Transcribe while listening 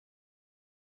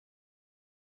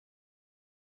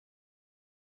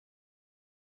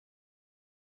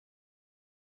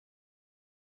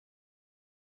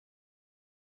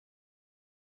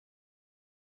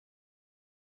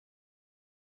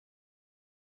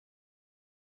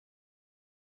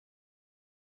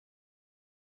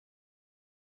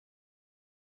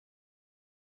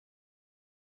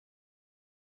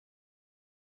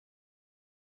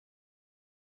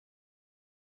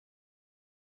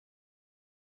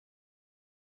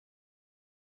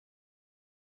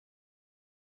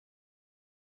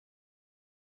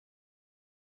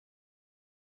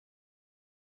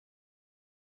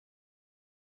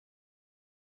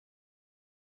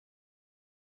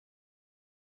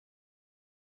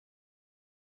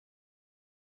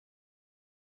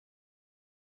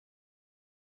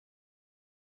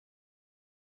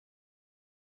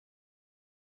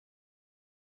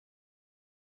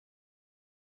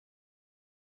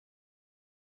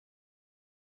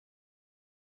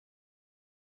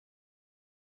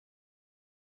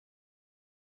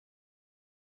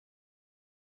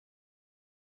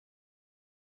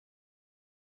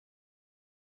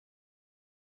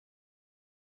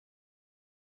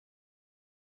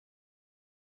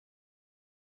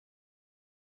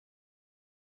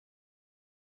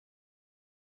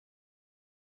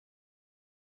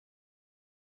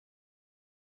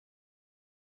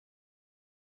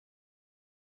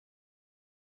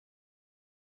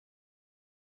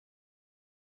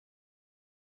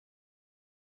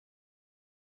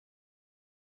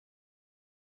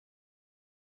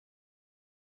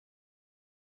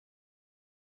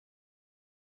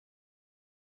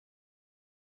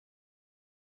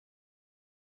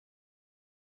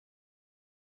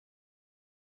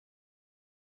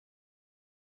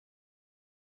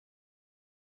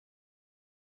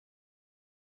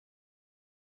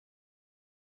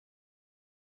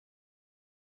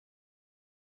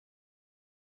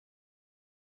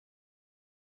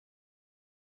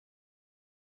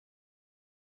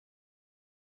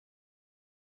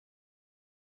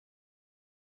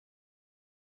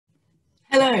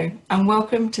Hello and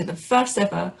welcome to the first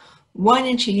ever Wine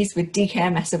and Cheese with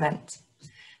DKMS event.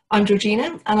 I'm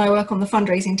Georgina and I work on the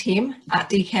fundraising team at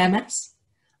DKMS.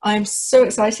 I'm so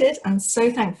excited and so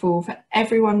thankful for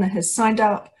everyone that has signed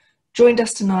up, joined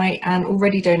us tonight and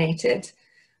already donated.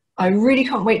 I really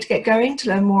can't wait to get going to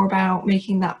learn more about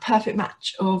making that perfect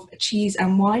match of cheese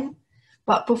and wine.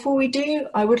 But before we do,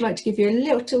 I would like to give you a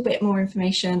little bit more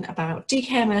information about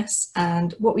DKMS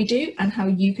and what we do and how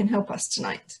you can help us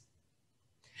tonight.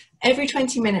 Every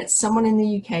 20 minutes, someone in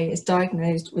the UK is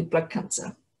diagnosed with blood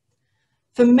cancer.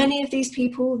 For many of these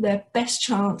people, their best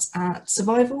chance at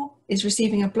survival is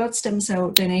receiving a blood stem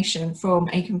cell donation from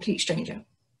a complete stranger.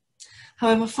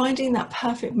 However, finding that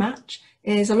perfect match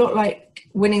is a lot like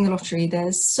winning the lottery.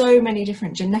 There's so many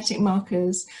different genetic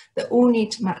markers that all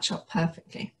need to match up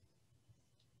perfectly.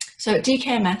 So at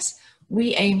DKMS,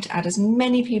 we aim to add as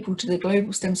many people to the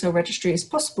global stem cell registry as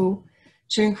possible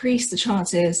to increase the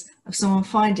chances of someone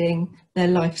finding their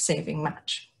life-saving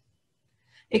match.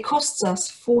 It costs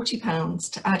us £40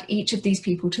 to add each of these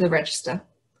people to the register,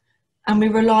 and we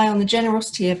rely on the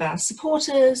generosity of our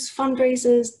supporters,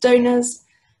 fundraisers, donors,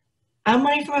 and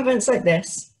money from events like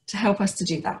this to help us to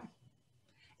do that.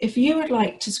 If you would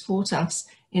like to support us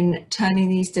in turning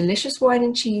these delicious wine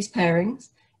and cheese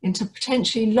pairings into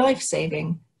potentially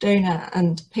life-saving donor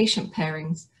and patient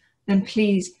pairings, then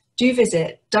please do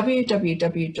visit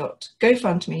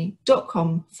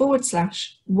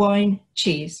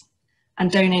www.gofundme.com/winecheese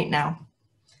and donate now.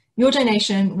 Your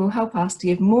donation will help us to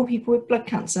give more people with blood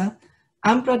cancer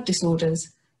and blood disorders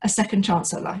a second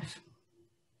chance at life.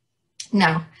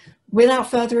 Now, without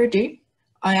further ado,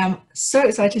 I am so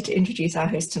excited to introduce our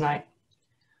host tonight.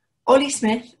 Olly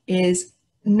Smith is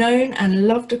known and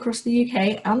loved across the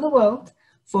UK and the world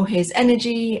for his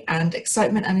energy and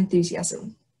excitement and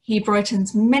enthusiasm. He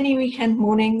brightens many weekend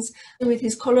mornings with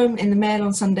his column in the Mail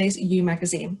on Sundays You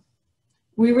magazine.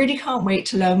 We really can't wait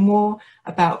to learn more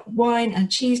about wine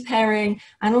and cheese pairing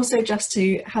and also just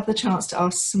to have the chance to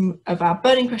ask some of our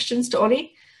burning questions to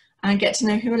Olly and get to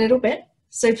know him a little bit.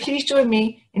 So please join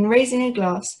me in raising a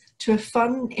glass to a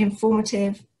fun,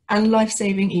 informative and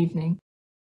life-saving evening.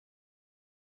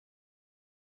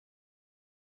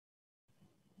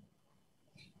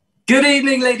 Good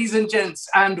evening, ladies and gents,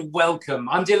 and welcome.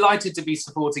 I'm delighted to be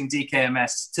supporting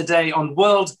DKMS today on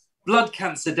World Blood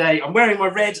Cancer Day. I'm wearing my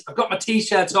red, I've got my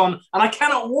t-shirt on, and I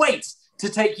cannot wait to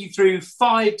take you through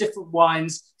 5 different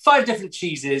wines, 5 different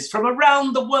cheeses from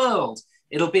around the world.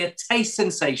 It'll be a taste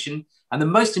sensation, and the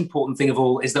most important thing of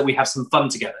all is that we have some fun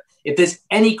together. If there's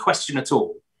any question at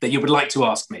all that you would like to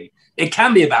ask me, it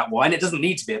can be about wine. It doesn't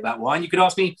need to be about wine. You could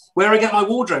ask me where I get my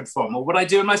wardrobe from or what I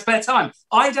do in my spare time.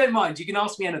 I don't mind. You can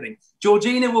ask me anything.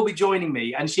 Georgina will be joining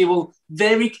me and she will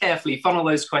very carefully funnel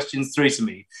those questions through to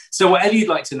me. So whatever you'd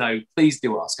like to know, please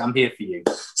do ask. I'm here for you.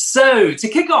 So to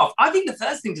kick off, I think the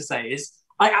first thing to say is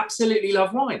I absolutely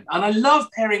love wine. And I love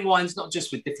pairing wines, not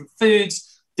just with different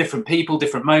foods, different people,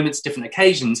 different moments, different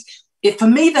occasions. For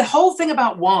me, the whole thing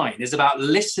about wine is about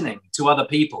listening to other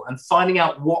people and finding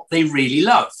out what they really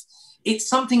love. It's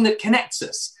something that connects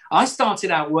us. I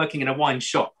started out working in a wine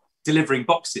shop, delivering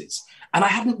boxes, and I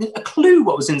hadn't a clue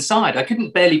what was inside. I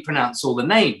couldn't barely pronounce all the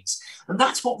names. And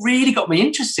that's what really got me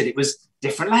interested. It was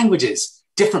different languages,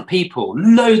 different people,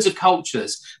 loads of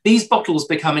cultures, these bottles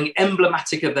becoming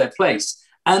emblematic of their place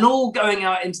and all going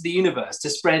out into the universe to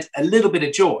spread a little bit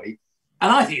of joy.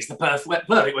 And I think it's the perfect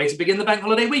way to begin the bank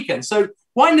holiday weekend. So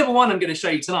wine number 1 I'm going to show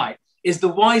you tonight is the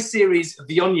Y Series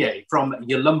Viognier from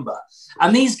Yalumba.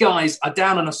 And these guys are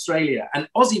down in Australia, and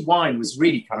Aussie wine was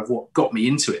really kind of what got me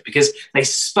into it because they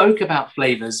spoke about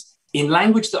flavors in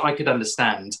language that I could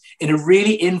understand in a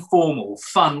really informal,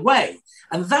 fun way.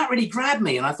 And that really grabbed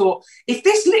me. And I thought, if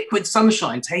this liquid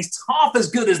sunshine tastes half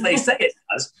as good as they say it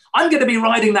does, I'm going to be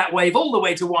riding that wave all the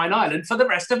way to Wine Island for the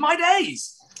rest of my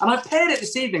days. And I paired it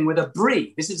this evening with a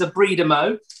Brie. This is a Brie de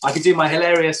Meaux. I could do my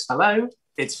hilarious hello.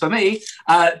 It's for me.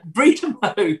 Brie de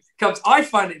Meaux comes, I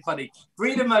find it funny.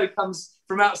 Brie de Meaux comes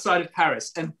from outside of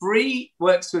Paris, and Brie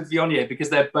works with Viognier because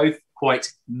they're both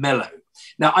quite mellow.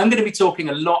 Now, I'm going to be talking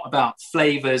a lot about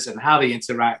flavors and how they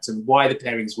interact and why the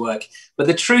pairings work. But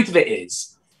the truth of it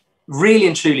is, really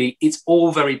and truly, it's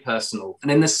all very personal. And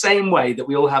in the same way that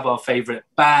we all have our favorite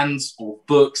bands or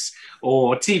books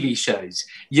or TV shows,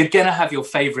 you're going to have your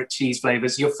favorite cheese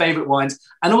flavors, your favorite wines,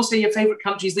 and also your favorite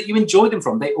countries that you enjoy them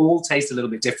from. They all taste a little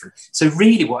bit different. So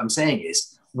really what I'm saying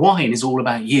is wine is all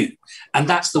about you. And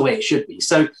that's the way it should be.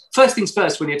 So first things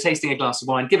first, when you're tasting a glass of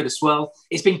wine, give it a swirl.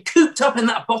 It's been cooped up in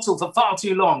that bottle for far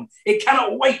too long. It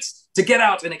cannot wait to get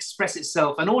out and express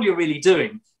itself. And all you're really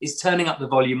doing is turning up the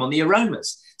volume on the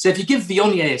aromas. So if you give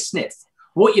Viognier a sniff,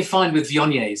 what you find with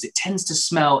Viognier is it tends to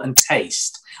smell and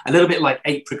taste a little bit like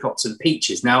apricots and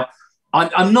peaches. Now,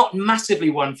 I'm not massively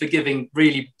one for giving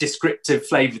really descriptive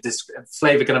flavor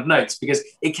kind of notes because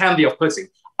it can be off-putting.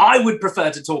 I would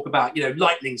prefer to talk about,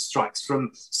 lightning strikes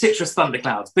from citrus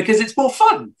thunderclouds because it's more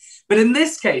fun. But in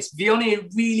this case, Viognier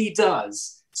really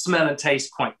does smell and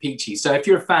taste quite peachy. So if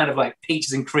you're a fan of like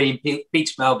peaches and cream,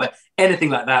 peach Melba, anything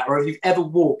like that, or if you've ever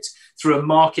walked through a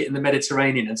market in the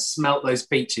Mediterranean and smelt those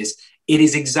peaches, it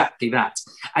is exactly that.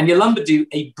 And Yolanda do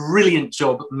a brilliant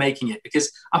job making it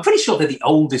because I'm pretty sure they're the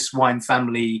oldest wine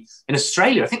family in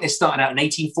Australia. I think they started out in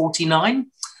 1849.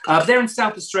 They're in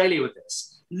South Australia with this.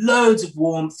 Loads of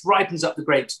warmth, ripens up the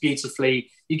grapes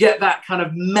beautifully. You get that kind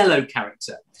of mellow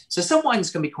character. So some wines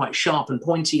can be quite sharp and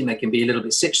pointy and they can be a little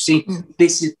bit citrusy.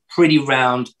 This is pretty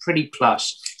round, pretty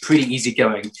plush, pretty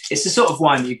easygoing. It's the sort of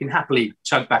wine that you can happily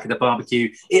chug back at the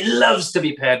barbecue. It loves to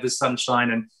be paired with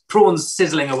sunshine and prawns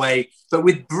sizzling away. But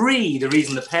with Brie, the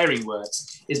reason the pairing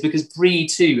works is because Brie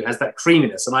too has that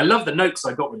creaminess. And I love the notes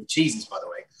I got with the cheeses, by the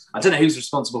way. I don't know who's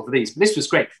responsible for these, but this was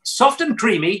great. Soft and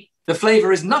creamy. The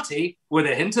flavour is nutty with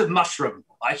a hint of mushroom.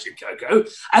 I should go.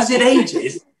 As it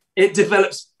ages, it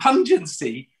develops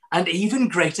pungency and even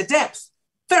greater depth,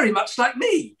 very much like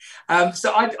me.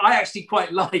 So I actually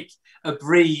quite like a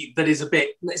Brie that is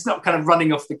it's not kind of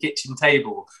running off the kitchen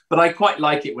table, but I quite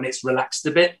like it when it's relaxed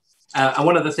a bit. And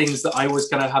one of the things that I always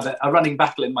kind of have a running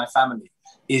battle in my family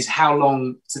is how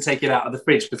long to take it out of the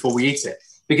fridge before we eat it.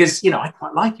 Because, I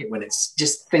quite like it when it's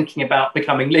just thinking about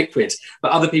becoming liquid.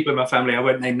 But other people in my family, I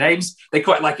won't name names, they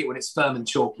quite like it when it's firm and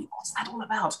chalky. What's that all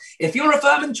about? If you're a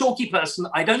firm and chalky person,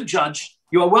 I don't judge.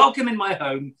 You are welcome in my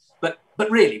home. But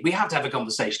really, we have to have a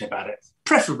conversation about it,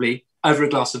 preferably over a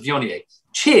glass of Viognier.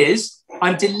 Cheers.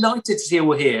 I'm delighted to see you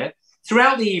all here.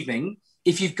 Throughout the evening,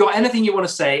 if you've got anything you want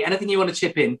to say, anything you want to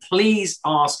chip in, please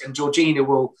ask, and Georgina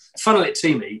will funnel it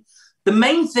to me. The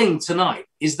main thing tonight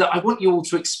is that I want you all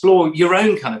to explore your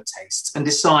own kind of tastes and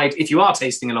decide, if you are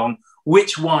tasting along,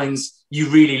 which wines you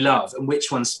really love and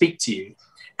which ones speak to you.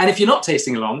 And if you're not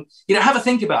tasting along, have a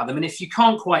think about them. And if you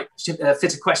can't quite fit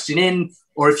a question in,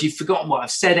 or if you've forgotten what I've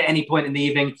said at any point in the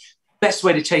evening, best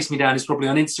way to chase me down is probably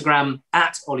on Instagram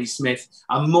at Olly Smith.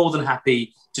 I'm more than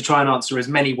happy to try and answer as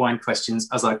many wine questions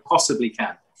as I possibly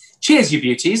can. Cheers, you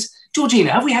beauties.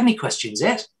 Georgina, have we had any questions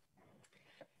yet?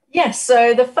 Yes,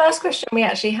 so the first question we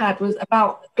actually had was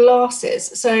about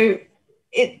glasses. So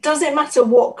does it matter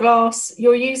what glass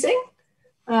you're using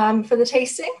for the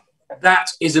tasting? That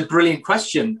is a brilliant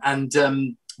question. And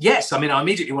yes, I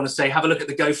immediately want to say, have a look at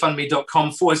the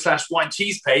gofundme.com/wine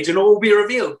cheese page and all will be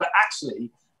revealed. But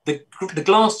actually, the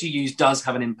glass you use does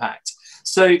have an impact.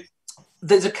 So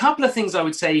there's a couple of things I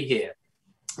would say here.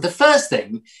 The first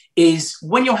thing is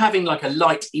when you're having like a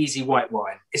light, easy white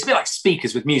wine, it's a bit like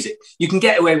speakers with music. You can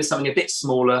get away with something a bit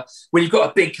smaller. When you've got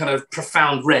a big kind of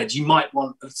profound red, you might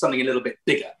want something a little bit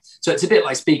bigger. So it's a bit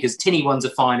like speakers. Tinny ones are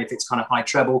fine if it's kind of high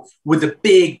treble. With a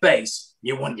big bass,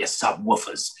 you want your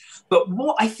subwoofers. But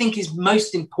what I think is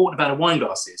most important about a wine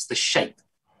glass is the shape.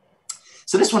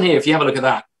 So this one here, if you have a look at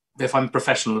that, if I'm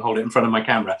professional and hold it in front of my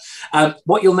camera,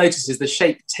 what you'll notice is the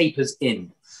shape tapers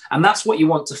in. And that's what you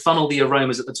want to funnel the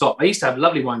aromas at the top. I used to have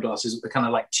lovely wine glasses with the kind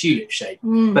of like tulip shape,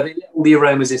 but they let all the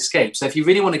aromas escape. So if you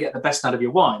really want to get the best out of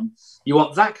your wine, you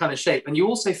want that kind of shape. And you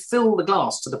also fill the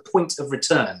glass to the point of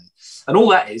return. And all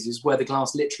that is where the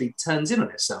glass literally turns in on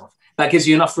itself. That gives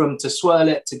you enough room to swirl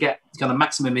it, to get kind of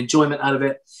maximum enjoyment out of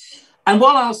it. And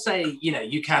while I'll say,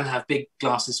 you can have big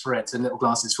glasses for reds and little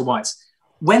glasses for whites,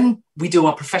 when we do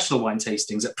our professional wine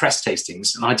tastings at press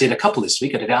tastings, and I did a couple this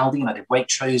week, I did Aldi and I did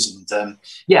Waitrose, and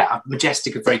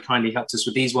Majestic have very kindly helped us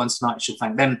with these ones tonight, I should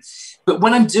thank them. But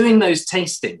when I'm doing those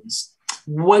tastings,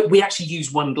 we actually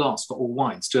use one glass for all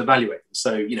wines to evaluate them.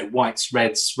 So, whites,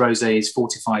 reds, rosés,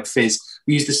 fortified fizz,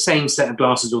 we use the same set of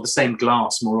glasses or the same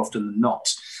glass more often than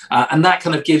not. And that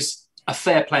kind of gives a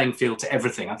fair playing field to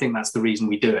everything. I think that's the reason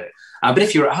we do it. But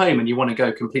if you're at home and you want to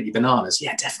go completely bananas,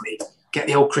 yeah, definitely. Get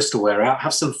the old crystalware out,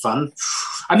 have some fun.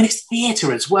 It's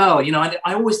theatre as well.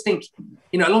 I always think,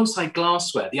 alongside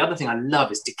glassware, the other thing I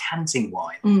love is decanting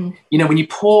wine. When you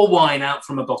pour wine out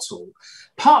from a bottle,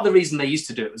 part of the reason they used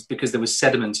to do it was because there was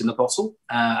sediment in the bottle,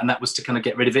 and that was to kind of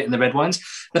get rid of it in the red wines.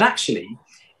 But actually,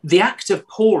 the act of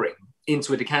pouring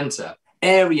into a decanter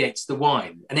aerates the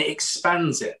wine and it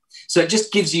expands it. So it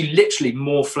just gives you literally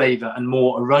more flavour and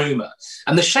more aroma.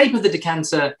 And the shape of the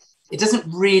decanter, it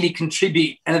doesn't really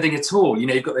contribute anything at all.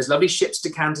 You've got those lovely ship's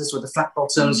decanters with the flat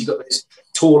bottoms, you've got those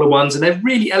taller ones, and they're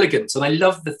really elegant. And I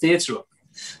love the theatre of them.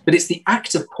 but it's the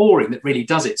act of pouring that really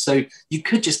does it. So you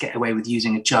could just get away with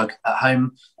using a jug at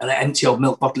home, and an empty old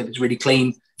milk bottle if it's really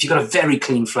clean. If you've got a very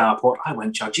clean flower pot, I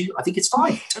won't judge you. I think it's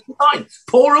fine, totally fine.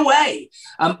 Pour away.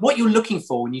 What you're looking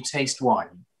for when you taste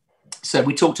wine. So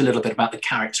we talked a little bit about the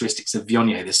characteristics of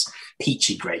Viognier, this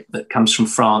peachy grape that comes from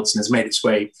France and has made its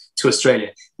way to Australia.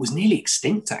 It was nearly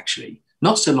extinct, actually.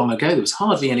 Not so long ago, there was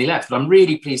hardly any left, but I'm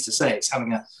really pleased to say it's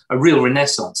having a real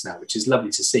renaissance now, which is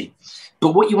lovely to see.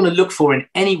 But what you want to look for in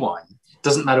any wine,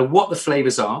 doesn't matter what the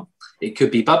flavors are, it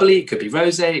could be bubbly, it could be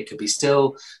rosé, it could be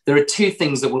still. There are two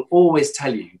things that will always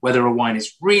tell you whether a wine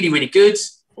is really, really good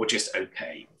or just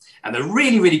okay. And the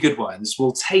really, really good wines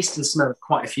will taste and smell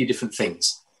quite a few different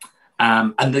things.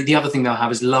 And the other thing they'll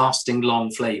have is lasting,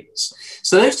 long flavors.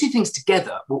 So those two things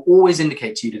together will always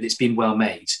indicate to you that it's been well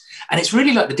made. And it's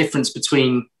really like the difference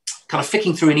between kind of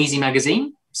flicking through an easy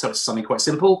magazine, so it's something quite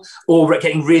simple, or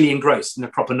getting really engrossed in a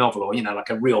proper novel or,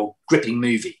 like a real gripping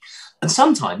movie. And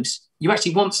sometimes you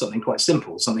actually want something quite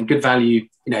simple, something good value,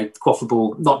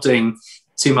 quaffable, not doing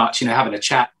too much, having a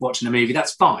chat, watching a movie,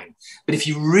 that's fine. But if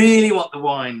you really want the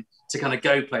wine to kind of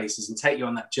go places and take you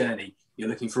on that journey, you're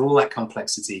looking for all that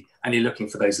complexity and you're looking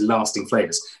for those lasting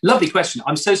flavors. Lovely question.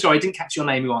 I'm so sorry I didn't catch your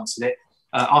name who answered it,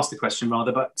 asked the question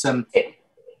rather, but...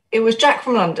 It was Jack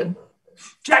from London.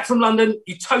 Jack from London,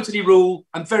 you totally rule.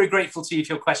 I'm very grateful to you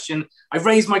for your question. I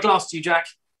raised my glass to you, Jack.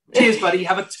 Cheers, buddy.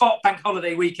 Have a top bank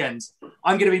holiday weekend.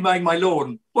 I'm going to be mowing my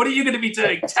lawn. What are you going to be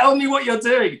doing? Tell me what you're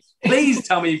doing. Please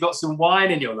tell me you've got some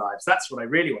wine in your lives. That's what I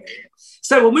really want to hear.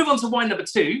 So we'll move on to wine number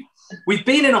 2. We've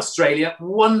been in Australia,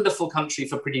 wonderful country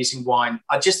for producing wine.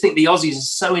 I just think the Aussies are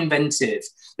so inventive.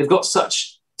 They've got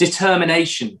such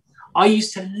determination. I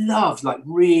used to love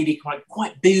really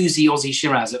quite boozy Aussie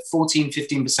Shiraz at 14,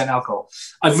 15% alcohol.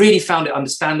 I've really found it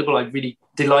understandable. I've really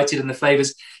delighted in the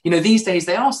flavors. These days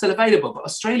they are still available, but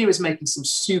Australia is making some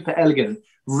super elegant,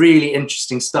 really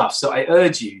interesting stuff. So I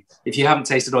urge you, if you haven't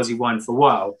tasted Aussie wine for a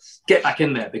while, get back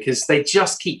in there because they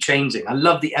just keep changing. I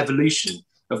love the evolution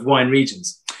of wine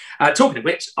regions. Talking of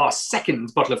which, our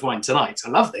second bottle of wine tonight, I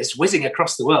love this, whizzing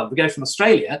across the world. We go from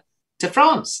Australia to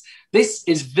France. This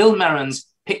is Villemarans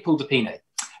Picpoul de Pinet.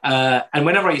 And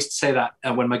whenever I used to say that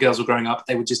when my girls were growing up,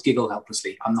 they would just giggle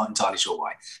helplessly. I'm not entirely sure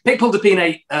why. Picpoul de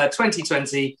Pinet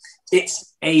 2020.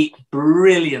 It's a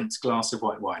brilliant glass of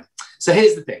white wine. So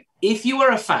here's the thing. If you are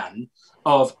a fan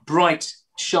of bright,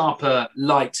 sharper,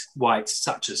 light whites,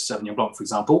 such as Sauvignon Blanc, for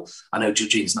example, I know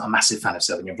Georgine's not a massive fan of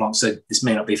Sauvignon Blanc, so this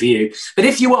may not be for you. But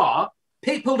if you are,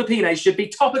 Picpoul de Pinet should be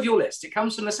top of your list. It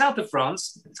comes from the south of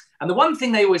France. And the one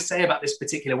thing they always say about this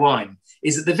particular wine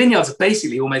is that the vineyards are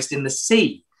basically almost in the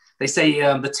sea. They say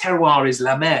the terroir is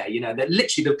la mer, that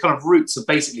literally the kind of roots are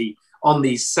basically on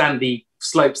these sandy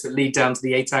slopes that lead down to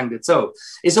the Étang de Taux.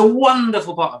 It's a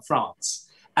wonderful part of France.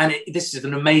 And this is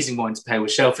an amazing wine to pair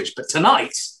with shellfish. But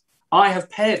tonight, I have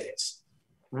paired it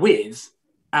with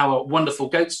our wonderful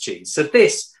goat's cheese. So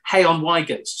this Hay-on-Wye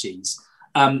goat's cheese,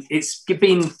 it's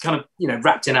been kind of,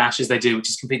 wrapped in ash as they do, which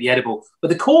is completely edible. But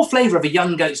the core flavour of a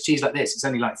young goat's cheese like this, it's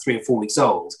only like 3 or 4 weeks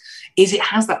old, is it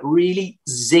has that really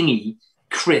zingy,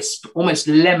 crisp, almost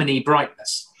lemony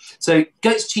brightness. So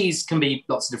goat's cheese can be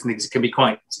lots of different things. It can be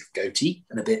quite sort of goaty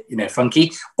and a bit,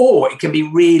 funky, or it can be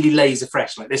really laser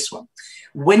fresh like this one.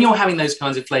 When you're having those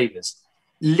kinds of flavours,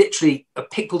 literally a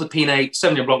Picpoul de Pinet,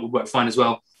 Sauvignon Blanc would work fine as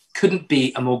well. Couldn't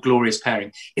be a more glorious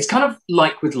pairing. It's kind of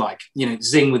like with like,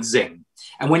 zing with zing.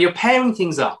 And when you're pairing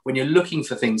things up, when you're looking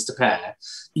for things to pair,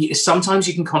 sometimes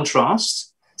you can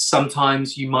contrast.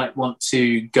 Sometimes you might want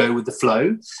to go with the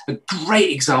flow. A great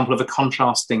example of a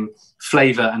contrasting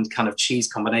flavour and kind of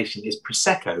cheese combination is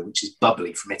Prosecco, which is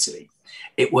bubbly from Italy.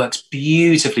 It works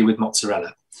beautifully with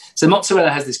mozzarella. So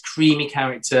mozzarella has this creamy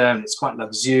character and it's quite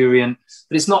luxuriant,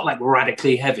 but it's not like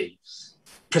radically heavy.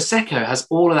 Prosecco has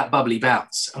all of that bubbly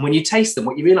bounce. And when you taste them,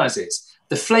 what you realise is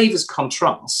the flavours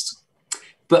contrast,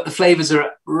 but the flavours are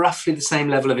at roughly the same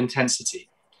level of intensity.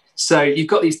 So you've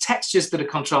got these textures that are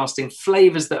contrasting,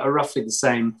 flavours that are roughly the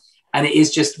same, and it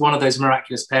is just one of those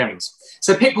miraculous pairings.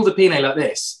 So Picpoul de Pinet like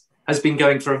this has been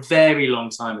going for a very long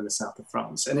time in the south of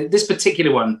France. And this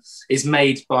particular one is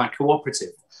made by a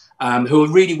cooperative who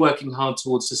are really working hard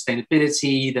towards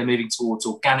sustainability. They're moving towards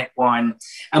organic wine.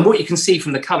 And what you can see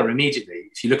from the colour immediately,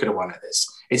 if you look at a wine like this,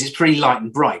 is it's pretty light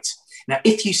and bright. Now,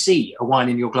 if you see a wine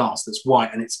in your glass that's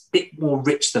white and it's a bit more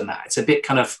rich than that, it's a bit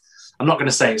kind of, I'm not going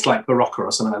to say it's like Barocca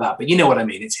or something like that, but you know what I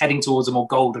mean. It's heading towards a more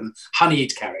golden,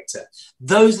 honeyed character.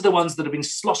 Those are the ones that have been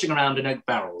sloshing around in oak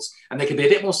barrels, and they can be a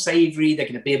bit more savoury. They're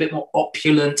going to be a bit more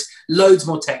opulent, loads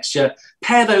more texture.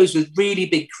 Pair those with really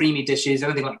big creamy dishes,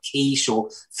 anything like quiche or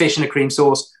fish in a cream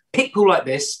sauce. Picpoul like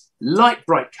this, light,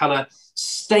 bright colour,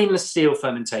 stainless steel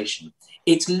fermentation.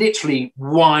 It's literally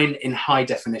wine in high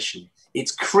definition.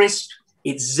 It's crisp,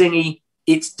 it's zingy,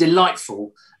 it's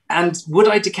delightful. And would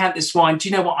I decant this wine? Do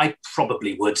you know what? I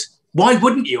probably would. Why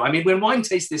wouldn't you? I mean, when wine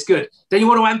tastes this good, don't you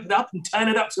want to amp it up and turn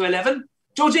it up to 11?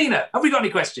 Georgina, have we got any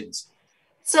questions?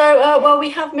 So, well,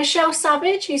 we have Michelle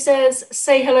Savage who says,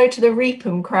 say hello to the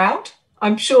Reepham crowd.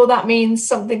 I'm sure that means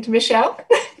something to Michelle.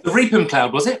 The Reepham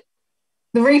crowd, was it?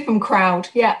 The Reepham crowd,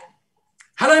 yeah.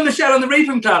 Hello, Michelle, and the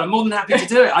Reepham crowd. I'm more than happy to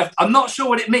do it. I'm not sure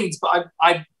what it means, but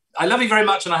I love you very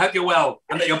much, and I hope you're well,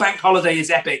 and that your bank holiday is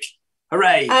epic.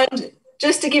 Hooray. And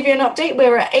just to give you an update,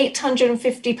 we're at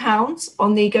 £850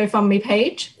 on the GoFundMe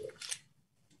page.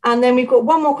 And then we've got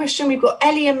one more question. We've got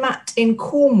Ellie and Matt in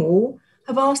Cornwall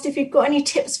have asked if you've got any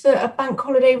tips for a bank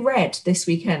holiday red this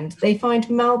weekend. They find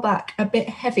Malbec a bit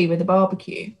heavy with a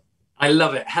barbecue. I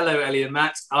love it. Hello, Ellie and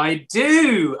Matt. I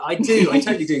do. I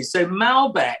totally do. So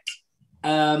Malbec,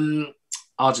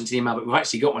 Argentine Malbec, we've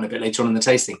actually got one a bit later on in the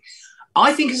tasting.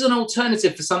 I think is an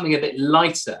alternative for something a bit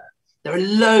lighter. There are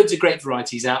loads of great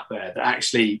varieties out there that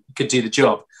actually could do the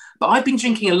job. But I've been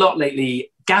drinking a lot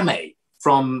lately Gamay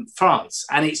from France,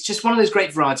 and it's just one of those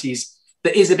great varieties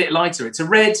that is a bit lighter. It's a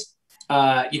red.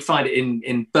 You'd find it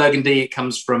in Burgundy. It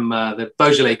comes from the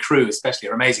Beaujolais Cru, especially,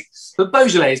 are amazing. But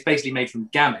Beaujolais is basically made from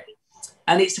Gamay.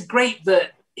 And it's a grape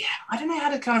that, I don't know how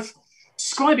to kind of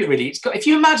describe it really. It's got, if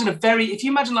you imagine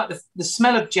like the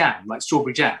smell of jam, like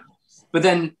strawberry jam, but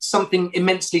then something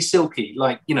immensely silky,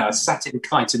 like, you know, a satin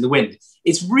kite in the wind.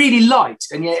 It's really light,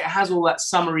 and yet it has all that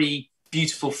summery,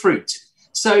 beautiful fruit.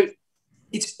 So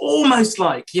it's almost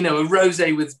like, you know, a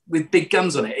rosé with big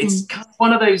guns on it. It's kind of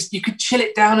one of those, you could chill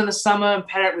it down in the summer and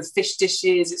pair it with fish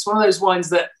dishes. It's one of those wines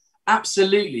that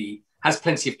absolutely has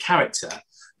plenty of character,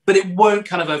 but it won't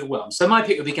kind of overwhelm. So my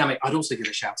pick would be Gamay. I'd also give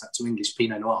a shout out to English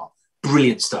Pinot Noir.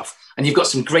 Brilliant stuff. And you've got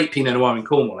some great Pinot Noir in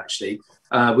Cornwall, actually,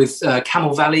 with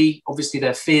Camel Valley, obviously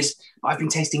their fizz. I've been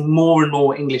tasting more and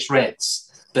more English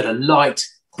reds that are light,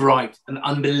 bright, and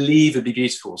unbelievably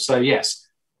beautiful. So yes,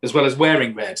 as well as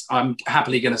wearing red, I'm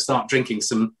happily going to start drinking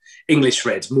some English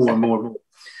reds more and more and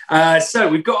more. So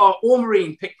we've got our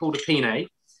Ormarine Pickpool de Pinet.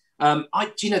 Do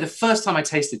you know, the first time I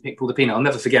tasted Pickpool de Pinet, I'll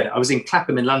never forget it. I was in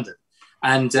Clapham in London,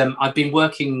 and I'd been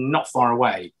working not far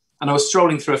away, and I was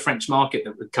strolling through a French market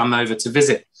that would come over to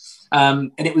visit.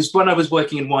 And it was when I was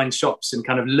working in wine shops and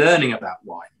kind of learning about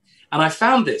wine. And I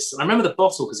found this, and I remember the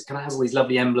bottle because it kind of has all these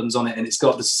lovely emblems on it, and it's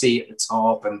got the C at the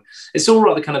top, and it's all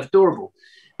rather kind of adorable.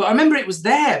 But I remember it was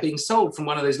there being sold from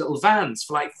one of those little vans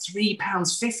for like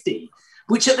 £3.50,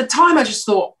 which at the time I just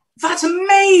thought, that's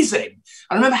amazing.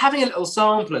 I remember having a little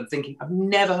sample and thinking, I've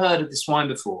never heard of this wine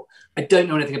before. I don't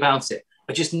know anything about it.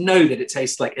 I just know that it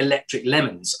tastes like electric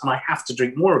lemons, and I have to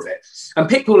drink more of it. And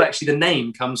Pickpool, actually, the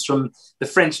name comes from the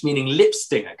French meaning lip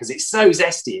stinger, because it's so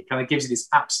zesty. It kind of gives you this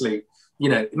absolute, you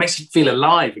know, it makes you feel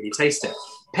alive when you taste it.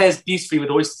 Pairs beautifully with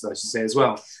oysters, I should say, as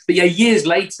well. But yeah, years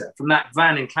later, from that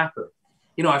van in Clapham,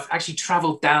 you know, I've actually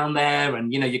travelled down there,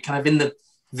 and, you know, you're kind of in the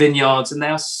vineyards, and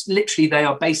they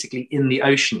are basically in the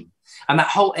ocean. And that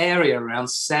whole area around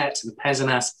Sète and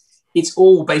Pézenas, it's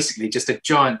all basically just a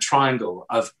giant triangle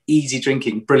of easy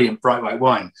drinking, brilliant, bright white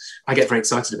wine. I get very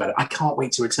excited about it. I can't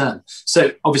wait to return.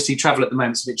 So obviously travel at the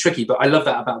moment is a bit tricky, but I love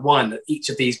that about wine, that each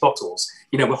of these bottles,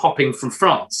 you know, we're hopping from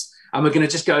France and we're going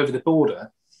to just go over the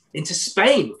border into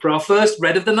Spain for our first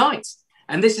red of the night.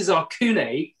 And this is our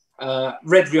Cuney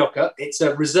Red Rioja. It's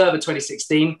a Reserva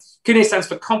 2016. Cuney stands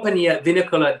for Compañía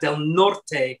Vinícola del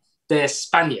Norte de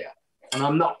España. And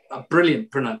I'm not a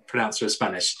brilliant pronouncer of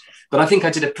Spanish, but I think I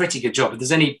did a pretty good job. If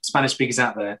there's any Spanish speakers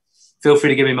out there, feel free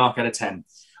to give me a mark out of 10.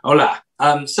 Hola.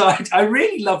 So I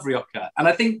really love Rioja. And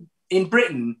I think in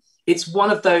Britain, it's one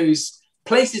of those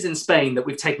places in Spain that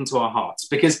we've taken to our hearts,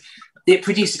 because it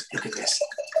produces, look at this.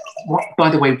 What,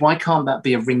 by the way, why can't that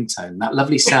be a ringtone? That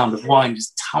lovely sound of wine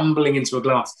just tumbling into a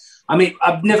glass. I mean,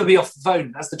 I'd never be off the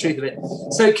phone. That's the truth of it.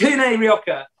 So Cuney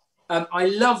Rioja, I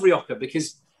love Rioja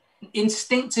because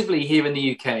instinctively here in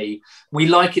the UK, we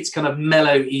like its kind of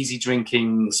mellow, easy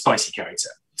drinking, spicy character.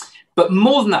 But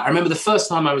more than that, I remember the first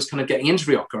time I was kind of getting into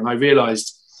Rioja, and I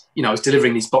realized, you know, I was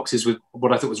delivering these boxes with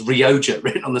what I thought was Rioja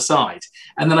written on the side.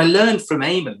 And then I learned from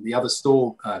Eamon, the other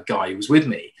store guy who was with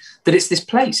me, that it's this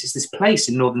place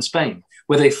in northern Spain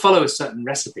where they follow a certain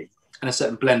recipe and a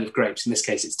certain blend of grapes. In this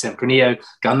case, it's Tempranillo,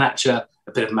 Garnacha,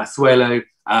 a bit of Mazuelo,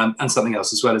 and something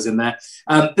else as well as in there.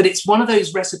 But it's one of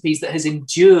those recipes that has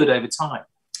endured over time.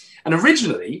 And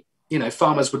originally, you know,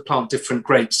 farmers would plant different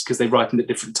grapes because they ripened at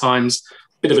different times,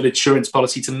 bit of an insurance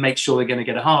policy to make sure they're going to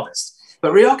get a harvest.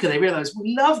 But Rioja, they realized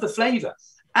we love the flavor.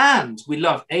 And we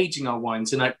love aging our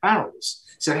wines in oak barrels.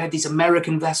 So they had these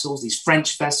American vessels, these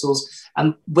French vessels.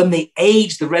 And when they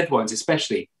age the red wines,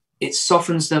 especially, it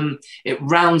softens them, it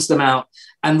rounds them out.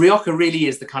 And Rioja really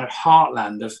is the kind of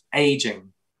heartland of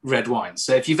aging red wines.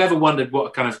 So if you've ever wondered what a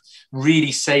kind of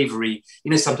really savory,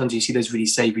 sometimes you see those really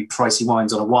savory, pricey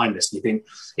wines on a wine list and you think,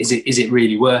 is it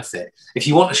really worth it? If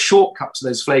you want a shortcut to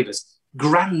those flavors,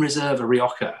 Gran Reserva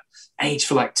Rioja, aged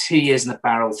for like 2 years in the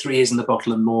barrel, 3 years in the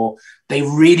bottle and more. They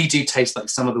really do taste like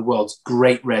some of the world's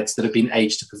great reds that have been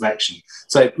aged to perfection.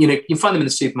 So, you can find them in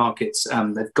the supermarkets.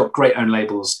 They've got great own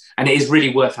labels, and it is really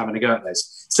worth having a go at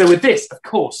those. So with this, of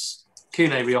course,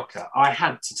 Cune Rioja, I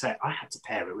had to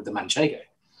pair it with the Manchego.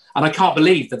 And I can't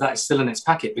believe that that's still in its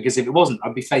packet, because if it wasn't,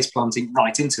 I'd be face planting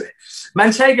right into it.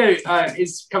 Manchego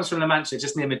comes from La Mancha,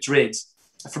 just near Madrid,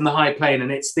 from the high plain,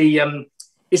 and it's the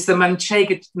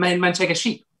Manchego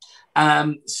sheep.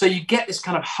 So you get this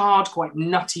kind of hard, quite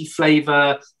nutty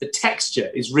flavour. The texture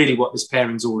is really what this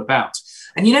pairing's all about.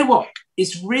 And you know what?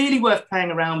 It's really worth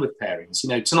playing around with pairings.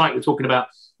 Tonight we're talking about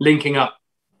linking up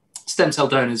stem cell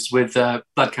donors with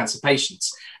blood cancer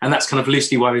patients. And that's kind of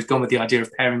loosely why we've gone with the idea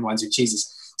of pairing wines with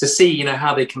cheeses, to see,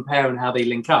 how they compare and how they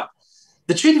link up.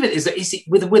 The truth of it is that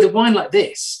with a wine like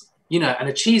this, and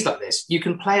a cheese like this, you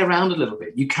can play around a little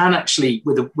bit. You can actually,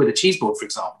 with a cheese board, for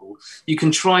example, you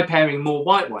can try pairing more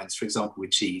white wines, for example,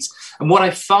 with cheese. And what I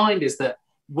find is that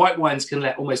white wines can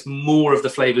let almost more of the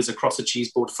flavors across a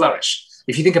cheese board flourish.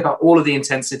 If you think about all of the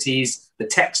intensities, the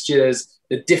textures,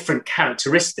 the different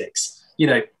characteristics,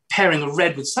 pairing a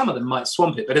red with some of them might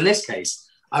swamp it. But in this case,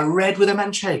 a red with a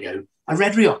Manchego, a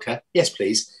red Rioja, yes,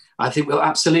 please. I think we'll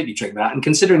absolutely drink that. And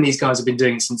considering these guys have been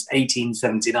doing it since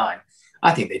 1879,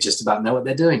 I think they just about know what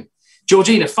they're doing.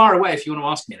 Georgina, fire away if you want to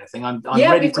ask me anything. I'm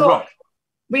ready to rock.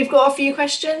 We've got a few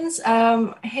questions.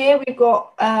 Here we've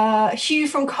got Hugh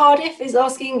from Cardiff is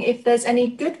asking if there's any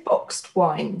good boxed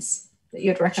wines that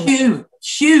you'd recommend.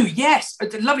 Hugh, yes.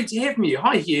 Lovely to hear from you.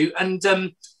 Hi, Hugh. And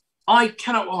I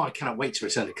cannot wait to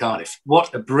return to Cardiff.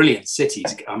 What a brilliant city.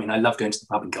 I love going to the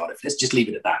pub in Cardiff. Let's just leave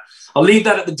it at that. I'll leave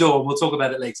that at the door and we'll talk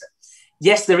about it later.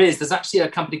 Yes, there is. There's actually a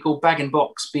company called Bag &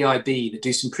 Box, BIB, that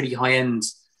do some pretty high-end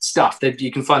stuff.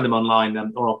 You can find them online,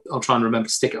 or I'll try and remember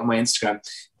to stick it on my Instagram.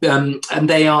 And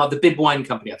they are the Bib Wine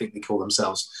Company, I think they call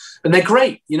themselves. And they're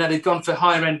great. They've gone for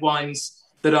higher-end wines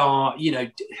that are,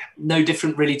 no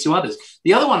different really to others.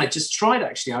 The other one I just tried,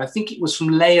 actually, I think it was from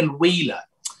Lay & Wheeler,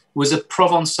 was a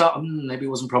Provençal, maybe it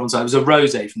wasn't Provençal, it was a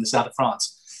rosé from the south of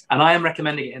France. And I am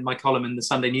recommending it in my column in the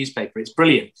Sunday newspaper. It's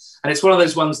brilliant. And it's one of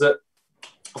those ones that,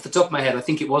 off the top of my head, I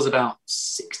think it was about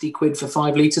 60 quid for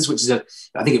 5 litres, which is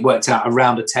I think it worked out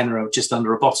around a tenner or just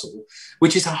under a bottle,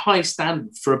 which is a high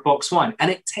standard for a box wine.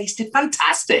 And it tasted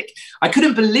fantastic. I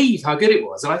couldn't believe how good it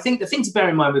was. And I think the thing to bear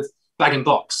in mind with Bag &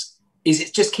 Box is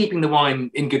it's just keeping the wine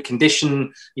in good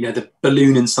condition. The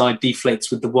balloon inside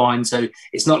deflates with the wine, so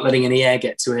it's not letting any air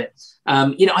get to it.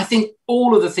 I think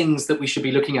all of the things that we should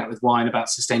be looking at with wine, about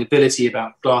sustainability,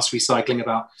 about glass recycling,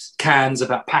 about cans,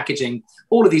 about packaging,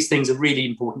 all of these things are really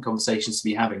important conversations to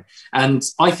be having. And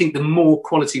I think the more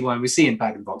quality wine we see in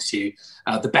Bag & Box, Hugh,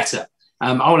 the better.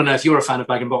 I want to know if you're a fan of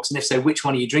Bag & Box, and if so, which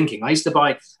one are you drinking? I used to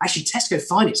buy, actually Tesco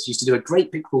Finest used to do a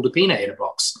great pick called a Pinot in a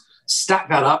box. Stack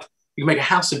that up. You can make a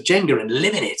house of Jenga and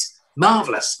live in it.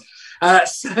 Marvellous.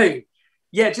 Just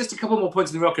a couple more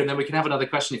points in the rocker, and then we can have another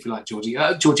question if you like, Georgie.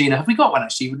 Georgina, have we got one,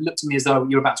 actually? You looked at me as though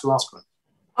you're about to ask one.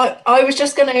 I was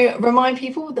just going to remind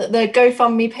people that the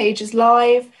GoFundMe page is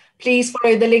live. Please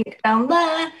follow the link down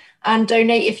there and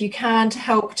donate if you can to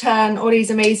help turn all these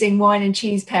amazing wine and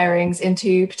cheese pairings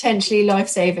into potentially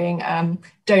life-saving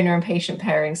donor and patient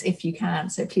pairings if you can.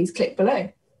 So please click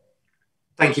below.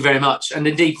 Thank you very much. And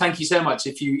indeed, thank you so much.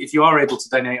 If you are able to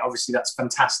donate, obviously that's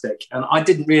fantastic. And I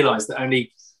didn't realise that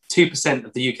only 2%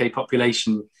 of the UK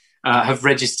population have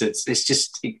registered. It's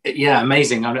just,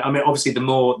 amazing. I mean, obviously the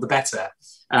more, the better.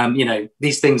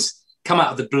 These things come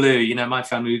out of the blue. My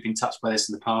family, we've been touched by this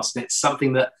in the past. And it's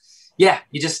something that,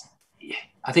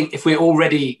 I think if we're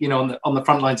already, on the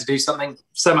front line to do something,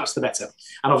 so much the better.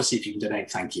 And obviously if you can donate,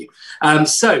 thank you.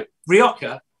 So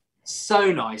Rioja,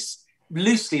 so nice.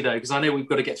 Loosely though, because I know we've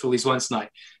got to get through all these wines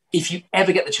tonight. If you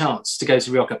ever get the chance to go to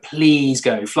Rioja, please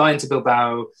go. Fly into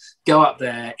Bilbao, go up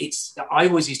there. I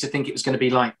always used to think it was going to be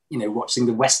like, watching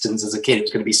the Westerns as a kid. It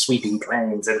was going to be sweeping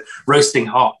plains and roasting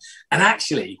hot. And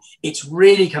actually, it's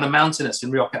really kind of mountainous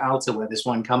in Rioja Alta, where this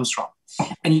wine comes from.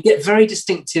 And you get very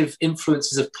distinctive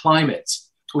influences of climate,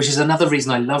 which is another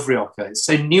reason I love Rioja. It's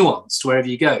so nuanced wherever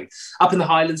you go. Up in the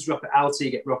Highlands, Rioja Alta,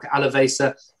 you get Rioja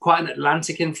Alavesa, quite an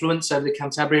Atlantic influence over the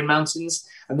Cantabrian Mountains.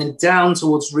 And then down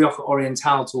towards Rioja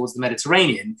Oriental, towards the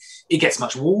Mediterranean, it gets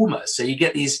much warmer. So you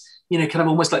get these kind of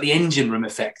almost like the engine room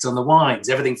effect on the wines.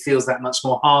 Everything feels that much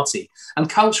more hearty. And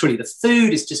culturally, the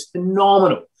food is just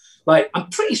phenomenal. Like, I'm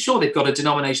pretty sure they've got a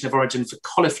denomination of origin for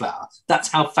cauliflower. That's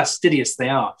how fastidious they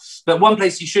are. But one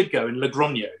place you should go in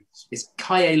Logroño is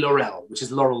Calle Laurel, which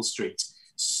is Laurel Street.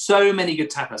 So many good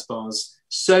tapas bars,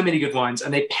 so many good wines,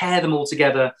 and they pair them all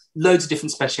together, loads of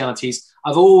different specialities.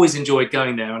 I've always enjoyed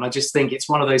going there, and I just think it's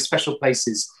one of those special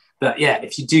places that, yeah,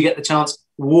 if you do get the chance,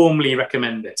 warmly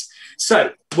recommend it.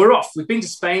 So we're off. We've been to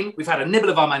Spain. We've had a nibble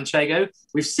of our Manchego.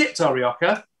 We've sipped our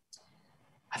Rioja.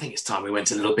 I think it's time we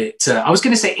went a little bit, I was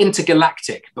going to say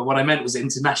intergalactic, but what I meant was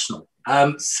international.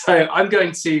 So I'm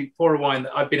going to pour a wine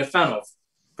that I've been a fan of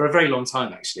for a very long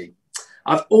time, actually.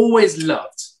 I've always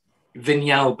loved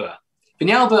Viñalba.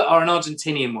 Viñalba are an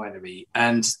Argentinian winery,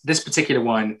 and this particular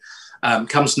wine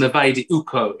comes from the Valle de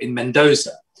Uco in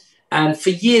Mendoza. And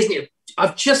for years,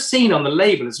 I've just seen on the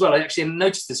label as well, I actually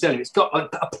noticed this earlier, it's got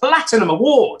a platinum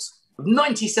award of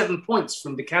 97 points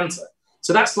from Decanter.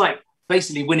 So that's like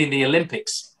basically winning the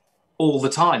Olympics all the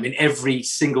time in every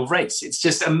single race. It's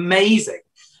just amazing.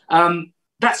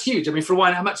 That's huge. I mean, for a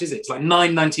wine, how much is it? It's like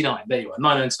 $9.99. There you are,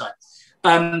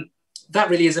 $9.99. That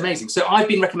really is amazing. So I've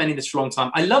been recommending this for a long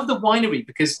time. I love the winery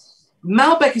because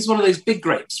Malbec is one of those big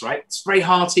grapes, right? It's very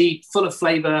hearty, full of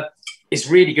flavor. It's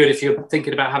really good if you're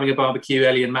thinking about having a barbecue,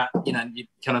 Ellie and Matt, you're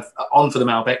kind of on for the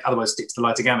Malbec, otherwise stick to the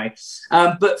lighter Gamay.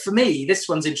 But for me, this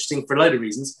one's interesting for a load of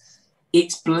reasons.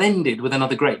 It's blended with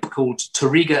another grape called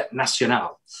Touriga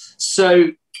Nacional. So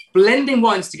blending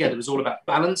wines together is all about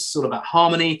balance, it's all about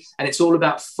harmony, and it's all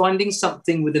about finding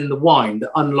something within the wine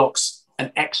that unlocks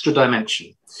an extra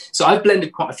dimension. So I've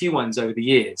blended quite a few wines over the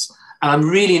years, and I'm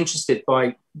really interested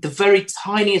by the very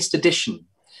tiniest addition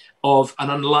of an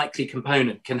unlikely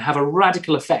component can have a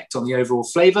radical effect on the overall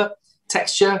flavor,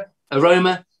 texture,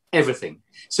 aroma, everything.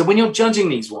 So when you're judging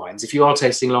these wines, if you are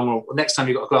tasting long or next time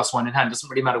you've got a glass of wine in hand, doesn't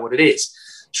really matter what it is,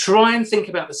 try and think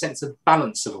about the sense of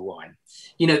balance of a wine.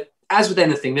 As with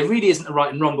anything, there really isn't a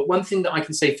right and wrong, but one thing that I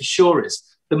can say for sure is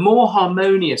the more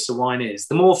harmonious a wine is,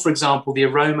 the more, for example, the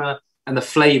aroma and the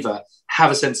flavor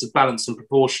have a sense of balance and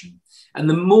proportion. And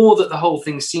the more that the whole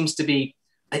thing seems to be,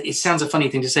 it sounds a funny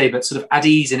thing to say, but sort of at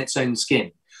ease in its own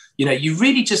skin. You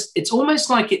really just, it's almost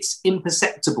like it's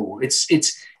imperceptible.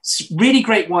 It's really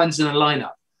great wines in a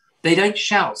lineup. They don't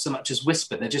shout so much as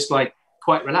whisper. They're just like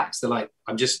quite relaxed. They're like,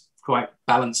 I'm just quite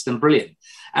balanced and brilliant.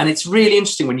 And it's really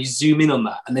interesting when you zoom in on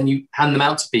that and then you hand them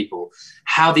out to people,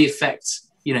 how the effect,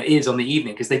 is on the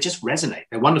evening, because they just resonate.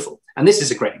 They're wonderful. And this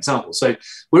is a great example. So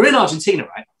we're in Argentina,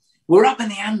 right? We're up in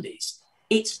the Andes.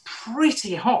 It's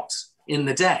pretty hot in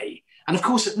the day. And of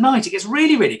course, at night, it gets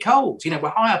really, really cold. We're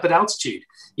high up at altitude.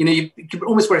 You can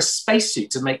almost wear a spacesuit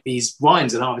to make these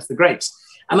wines and harvest the grapes.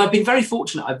 And I've been very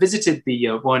fortunate. I visited the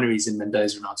wineries in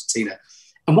Mendoza in Argentina.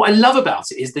 And what I love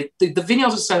about it is that the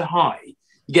vineyards are so high,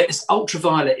 you get this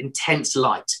ultraviolet, intense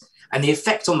light. And the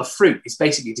effect on the fruit is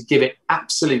basically to give it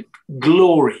absolute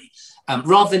glory.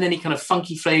 Rather than any kind of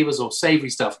funky flavors or savory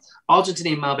stuff,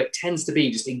 Argentinian Malbec tends to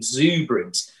be just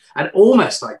exuberant and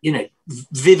almost like,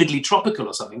 vividly tropical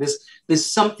or something. There's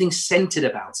something scented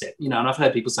about it, and I've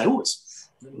heard people say, it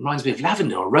reminds me of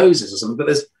lavender or roses or something, but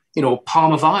there's, or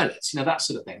Parma violets, that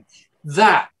sort of thing.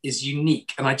 That is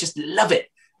unique. And I just love it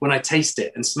when I taste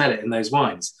it and smell it in those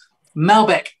wines.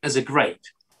 Malbec as a grape,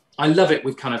 I love it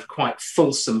with kind of quite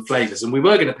fulsome flavors. And we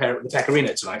were going to pair it with the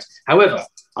Pecorino tonight. However,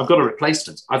 I've got a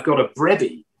replacement. I've got a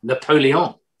Brebbi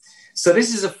Napoleon. So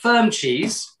this is a firm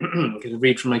cheese. I'm going to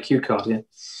read from my cue card here.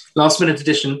 Last minute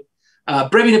edition.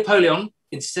 Brebbi Napoleon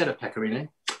instead of Pecorino.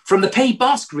 From the Pays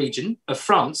Basque region of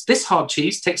France, this hard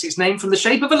cheese takes its name from the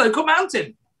shape of a local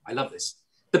mountain. I love this.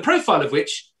 The profile of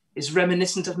which is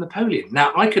reminiscent of Napoleon.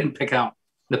 Now, I couldn't pick out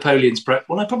Napoleon's profile.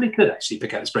 Well, I probably could actually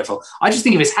pick out his profile. I just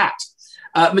think of his hat.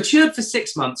 Matured for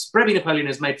 6 months, Brebbi Napoleon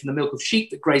is made from the milk of sheep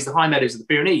that graze the high meadows of the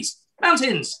Pyrenees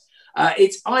Mountains.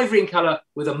 It's ivory in colour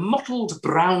with a mottled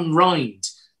brown rind.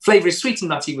 Flavour is sweet and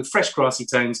nutty with fresh grassy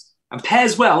tones and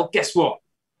pairs well, guess what?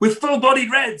 With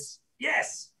full-bodied reds.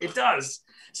 Yes, it does.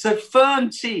 So firm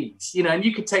cheese, and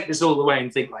you could take this all the way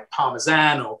and think like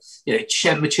Parmesan or,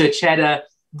 mature cheddar,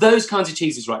 those kinds of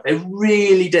cheeses, right? They're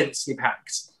really densely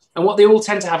packed. And what they all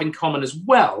tend to have in common as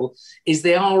well is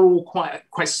they are all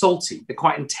quite salty. They're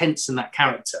quite intense in that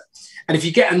character. And if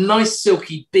you get a nice,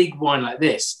 silky, big wine like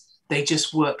this, they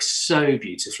just work so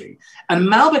beautifully. And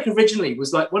Malbec originally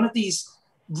was like one of these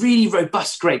really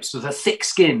robust grapes with a thick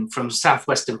skin from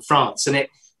southwestern France. And it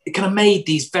kind of made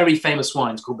these very famous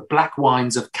wines called the black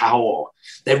wines of Cahors.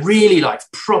 They're really like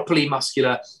properly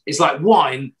muscular. It's like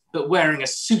wine, but wearing a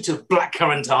suit of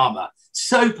blackcurrant armor.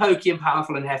 So pokey and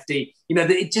powerful and hefty, that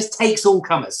it just takes all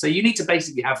comers. So you need to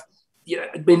basically have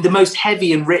I mean, the most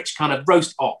heavy and rich kind of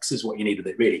roast ox is what you need with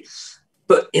it, really.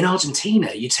 But in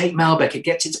Argentina, you take Malbec, it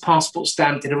gets its passport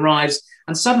stamped, it arrives,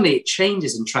 and suddenly it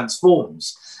changes and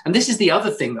transforms. And this is the other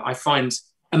thing that I find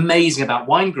amazing about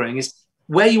wine growing is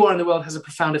where you are in the world has a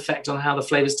profound effect on how the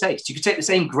flavors taste. You could take the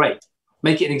same grape,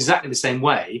 make it in exactly the same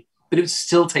way, but it would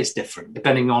still taste different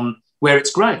depending on where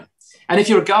it's grown. And if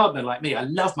you're a gardener like me, I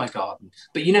love my garden,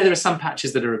 but there are some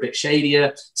patches that are a bit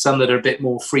shadier, some that are a bit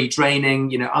more free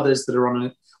draining, others that are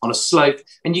on a slope,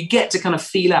 and you get to kind of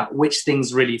feel out which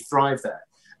things really thrive there.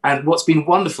 And what's been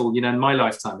wonderful, in my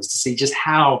lifetime is to see just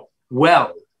how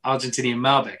well Argentinian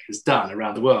Malbec has done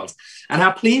around the world and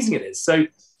how pleasing it is. So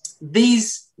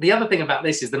the other thing about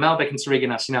this is the Malbec and Touriga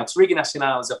Nacional. Touriga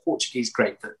Nacional is a Portuguese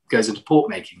grape that goes into port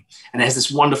making, and it has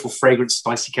this wonderful, fragrant,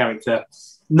 spicy character.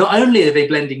 Not only are they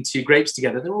blending two grapes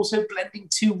together, they're also blending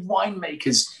two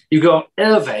winemakers. You've got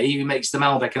Hervé, who makes the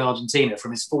Malbec in Argentina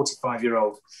from his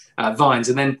 45-year-old vines.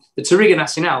 And then the Touriga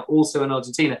Nacional, also in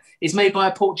Argentina, is made by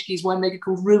a Portuguese winemaker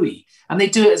called Rui. And they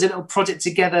do it as a little project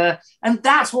together. And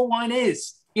that's what wine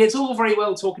is. Yeah, it's all very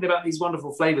well talking about these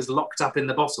wonderful flavors locked up in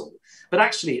the bottle. But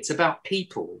actually, it's about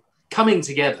people coming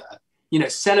together,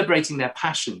 celebrating their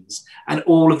passions and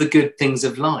all of the good things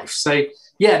of life. So,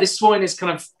 yeah, this wine is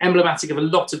kind of emblematic of a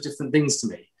lot of different things to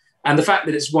me. And the fact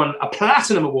that it's won a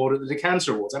platinum award at the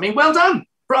Decanter Awards, I mean, well done.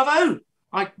 Bravo.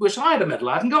 I wish I had a medal.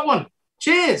 I haven't got one.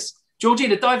 Cheers.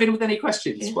 Georgina, dive in with any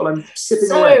questions while I'm sipping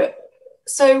away.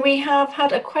 So we have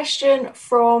had a question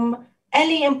from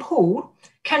Ellie and Paul.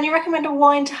 Can you recommend a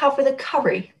wine to have with a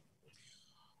curry?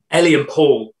 Ellie and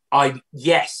Paul,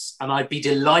 yes, and I'd be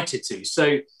delighted to.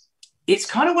 So it's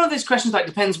kind of one of those questions that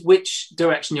depends which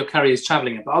direction your curry is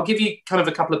traveling in, but I'll give you kind of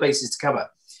a couple of bases to cover.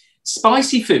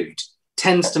 Spicy food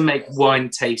tends to make wine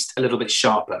taste a little bit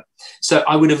sharper. So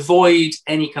I would avoid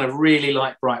any kind of really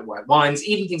light, bright white wines.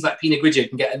 Even things like Pinot Grigio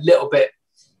can get a little bit,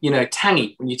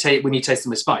 tangy when you taste them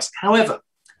with spice. However,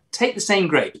 take the same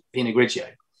grape, Pinot Grigio,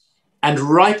 and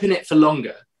ripen it for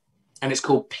longer, and it's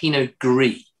called Pinot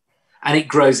Gris. And it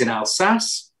grows in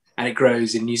Alsace, and it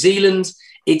grows in New Zealand.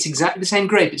 It's exactly the same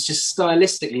grape. It's just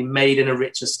stylistically made in a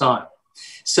richer style.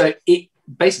 So it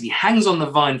basically hangs on the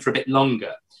vine for a bit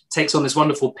longer, takes on this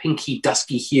wonderful pinky,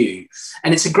 dusky hue.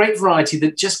 And it's a grape variety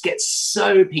that just gets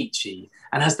so peachy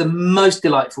and has the most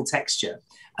delightful texture.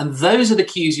 And those are the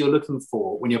cues you're looking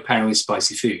for when you're pairing with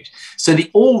spicy food. So the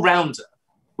all-rounder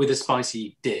with a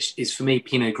spicy dish is, for me,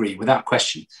 Pinot Gris, without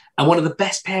question. And one of the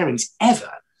best pairings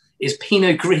ever is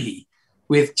Pinot Gris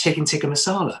with chicken tikka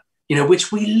masala,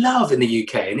 which we love in the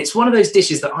UK. And it's one of those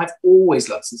dishes that I've always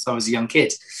loved since I was a young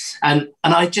kid. And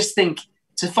I just think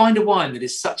to find a wine that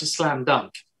is such a slam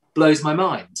dunk blows my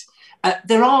mind.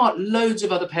 There are loads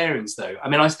of other pairings, though. I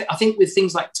mean, I think with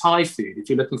things like Thai food, if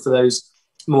you're looking for those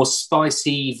more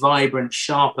spicy, vibrant,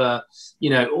 sharper,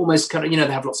 almost kind of,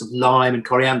 they have lots of lime and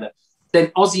coriander, then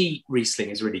Aussie Riesling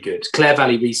is really good. Clare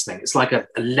Valley Riesling. It's like a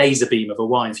laser beam of a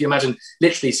wine. If you imagine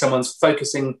literally someone's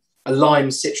focusing a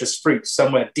lime citrus fruit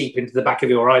somewhere deep into the back of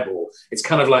your eyeball, it's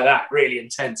kind of like that, really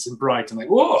intense and bright and like,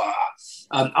 whoa.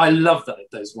 I love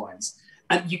those wines.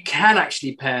 And you can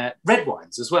actually pair red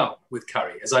wines as well with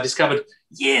curry. As I discovered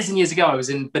years and years ago, I was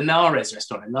in Benares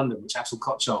restaurant in London, which Axel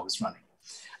Kochar was running.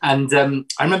 And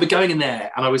I remember going in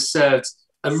there and I was served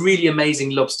a really amazing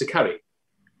lobster curry.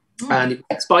 And it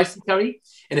was spicy curry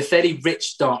in a fairly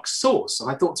rich, dark sauce.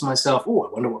 And I thought to myself, I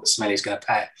wonder what the sommelier is going to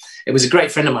pair. It was a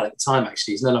great friend of mine at the time,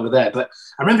 actually. He's no longer there. But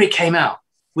I remember he came out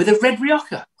with a red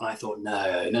Rioja. And I thought,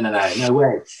 no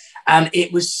way. And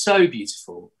it was so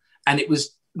beautiful. And it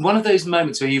was one of those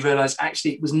moments where you realize,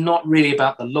 actually, it was not really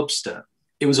about the lobster.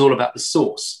 It was all about the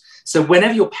sauce. So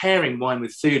whenever you're pairing wine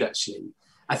with food, actually,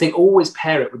 I think always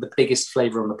pair it with the biggest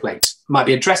flavor on the plate. Might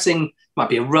be a dressing, might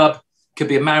be a rub, could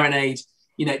be a marinade.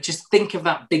 Just think of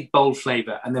that big, bold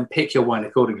flavor and then pick your wine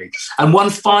accordingly. And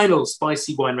one final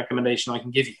spicy wine recommendation I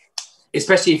can give you,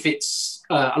 especially if it's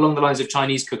along the lines of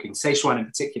Chinese cooking, Sichuan in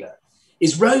particular,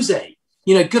 is rosé.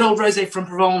 Good old rosé from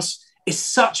Provence is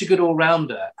such a good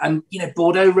all-rounder. And,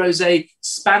 Bordeaux rosé,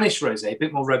 Spanish rosé, a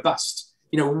bit more robust.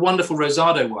 Wonderful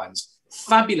rosado wines,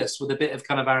 fabulous with a bit of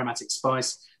kind of aromatic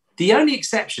spice. The only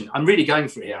exception, I'm really going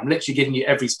for it here, I'm literally giving you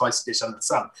every spicy dish under the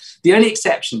sun. The only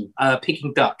exception,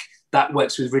 Peking duck, that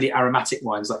works with really aromatic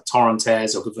wines like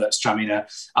Torrontés or Gewürztraminer,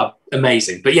 are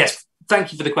amazing. But yes,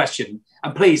 thank you for the question.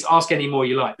 And please ask any more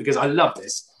you like, because I love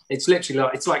this. It's literally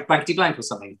it's like blankety blank or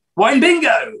something. Wine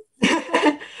bingo!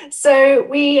 So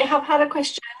we have had a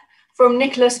question from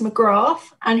Nicholas McGrath,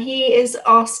 and he has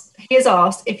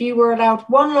asked if you were allowed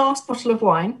one last bottle of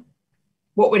wine,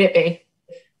 what would it be?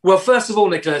 Well, first of all,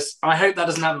 Nicholas, I hope that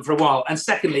doesn't happen for a while. And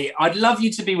secondly, I'd love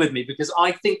you to be with me, because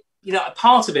I think you know, a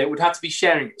part of it would have to be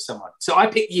sharing it with someone. So I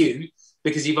picked you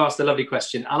because you've asked a lovely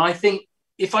question. And I think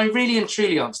if I really and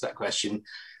truly answer that question,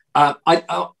 I'm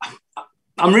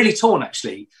really torn,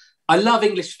 actually. I love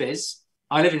English fizz.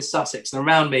 I live in Sussex, and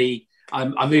around me,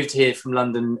 I moved here from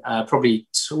London probably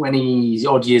 20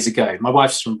 odd years ago. My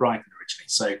wife's from Brighton originally,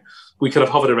 so we could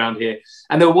have hovered around here.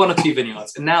 And there were 1 or 2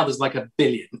 vineyards, and now there's like a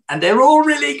billion, and they're all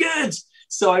really good.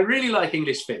 So I really like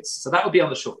English fizz. So that would be on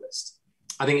the shortlist.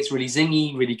 I think it's really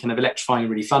zingy, really kind of electrifying,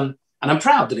 really fun. And I'm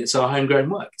proud that it's our homegrown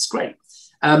work. It's great.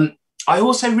 I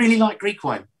also really like Greek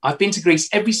wine. I've been to Greece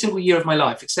every single year of my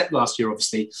life, except last year,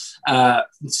 obviously,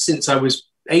 since I was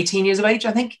 18 years of age,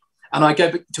 I think. And I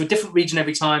go to a different region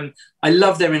every time. I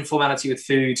love their informality with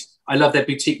food. I love their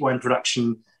boutique wine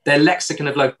production. Their lexicon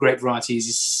of local grape varieties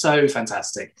is so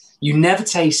fantastic. You never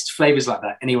taste flavors like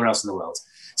that anywhere else in the world.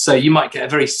 So you might get a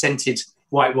very scented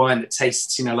white wine that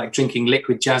tastes, you know, like drinking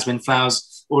liquid jasmine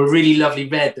flowers, or a really lovely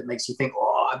red that makes you think,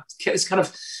 oh, it's kind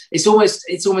of, it's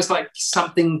almost like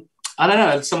something, I don't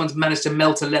know, someone's managed to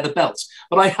melt a leather belt.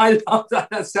 But I love that.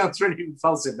 That sounds really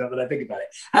repulsive now that I think about it.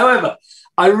 However,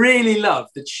 I really love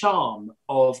the charm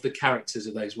of the characters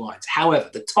of those wines. However,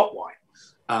 the top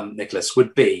wine, Nicholas,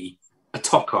 would be a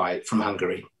Tokai from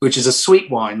Hungary, which is a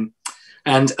sweet wine.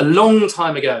 And a long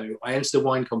time ago, I entered a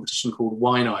wine competition called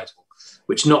Wine Idol,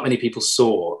 which not many people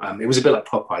saw. It was a bit like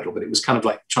Pop Idol, but it was kind of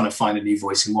like trying to find a new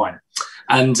voice in wine.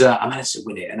 And I managed to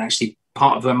win it. And actually,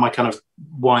 part of my kind of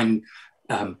wine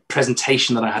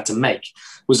presentation that I had to make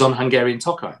was on Hungarian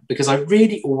Tokai, because I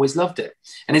really always loved it.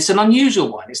 And it's an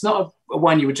unusual wine. It's not a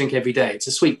wine you would drink every day. It's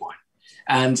a sweet wine.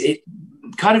 And it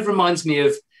kind of reminds me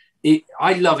of,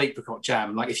 I love apricot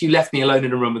jam. Like if you left me alone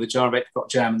in a room with a jar of apricot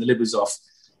jam and the lid was off,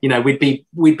 you know,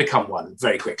 we'd become one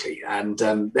very quickly. And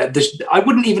I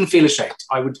wouldn't even feel ashamed.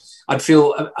 I'd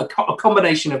feel a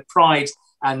combination of pride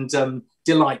and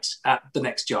delight at the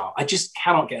next jar. I just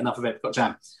cannot get enough of apricot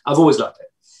jam. I've always loved it.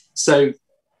 So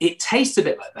it tastes a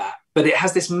bit like that, but it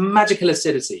has this magical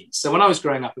acidity. So when I was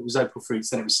growing up, it was Opal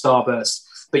Fruits, then it was Starburst.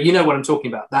 But you know what I'm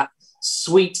talking about, that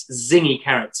sweet, zingy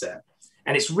character.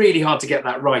 And it's really hard to get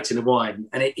that right in a wine.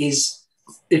 And it's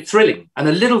thrilling. And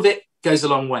a little bit goes a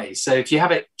long way. So if you have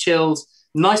it chilled,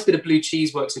 nice bit of blue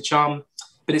cheese works a charm.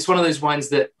 But it's one of those wines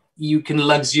that you can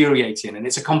luxuriate in. And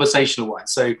it's a conversational wine.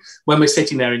 So when we're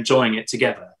sitting there enjoying it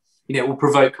together, you know, it will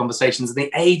provoke conversations. And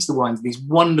they age the wines in these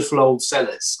wonderful old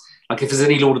cellars. Like if there's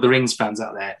any Lord of the Rings fans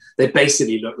out there, they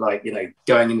basically look like, you know,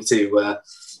 going into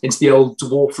the old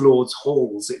Dwarf Lord's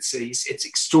halls. It's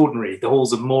extraordinary, the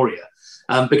halls of Moria,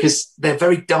 because they're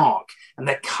very dark and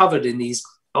they're covered in these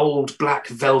old black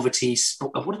velvety,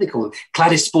 what do they call them?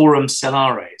 Cladisporum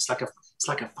cellare. It's like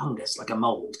a fungus, like a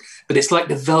mold, but it's like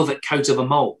the velvet coat of a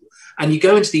mole. And you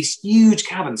go into these huge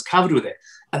caverns covered with it.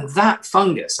 And that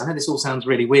fungus, I know this all sounds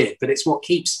really weird, but it's what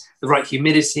keeps the right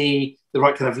humidity, the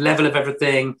right kind of level of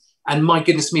everything. And my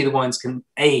goodness me, the wines can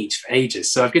age for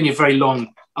ages. So I've given you a very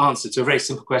long answer to a very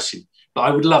simple question, but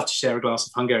I would love to share a glass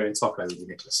of Hungarian Tokai with you,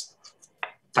 Nicholas.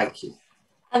 Thank you.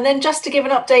 And then just to give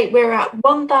an update, we're at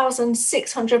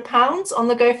 £1,600 on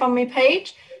the GoFundMe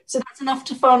page. So that's enough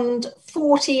to fund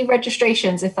 40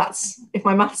 registrations, if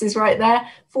my maths is right there,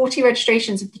 40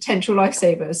 registrations of potential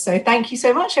lifesavers. So thank you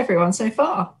so much, everyone, so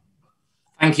far.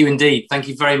 Thank you indeed. Thank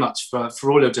you very much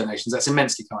for all your donations. That's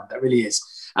immensely kind. That really is.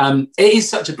 It is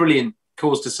such a brilliant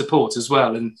cause to support as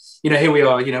well. And, you know, here we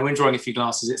are, you know, we're enjoying a few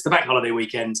glasses. It's the bank holiday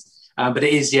weekend. But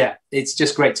it is, yeah, it's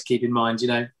just great to keep in mind, you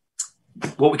know,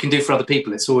 what we can do for other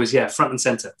people. It's always, yeah, front and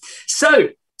centre. So,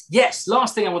 yes,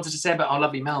 last thing I wanted to say about our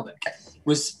lovely Malbec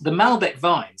was the Malbec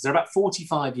vines. They're about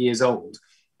 45 years old.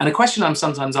 And a question I'm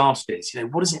sometimes asked is, you know,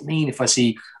 what does it mean if I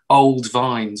see old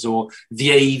vines or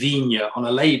vieille vigne on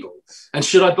a label? And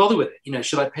should I bother with it? You know,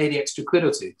 should I pay the extra quid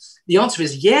or two? The answer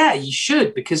is, yeah, you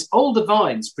should, because older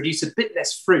vines produce a bit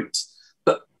less fruit,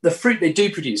 but the fruit they do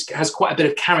produce has quite a bit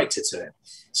of character to it.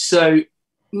 So,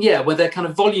 yeah, where their kind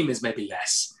of volume is maybe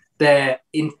less, their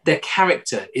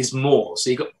character is more. So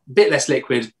you've got a bit less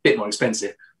liquid, a bit more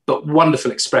expensive, but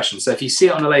wonderful expression. So if you see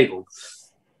it on a label,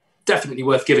 definitely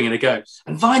worth giving it a go.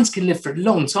 And vines can live for a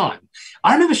long time.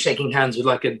 I remember shaking hands with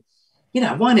like a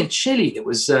wine in Chile that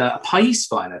was a Pais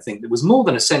vine, I think, that was more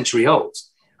than a century old.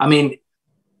 I mean,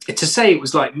 to say it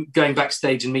was like going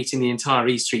backstage and meeting the entire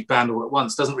E Street Band all at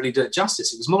once doesn't really do it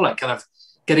justice. It was more like kind of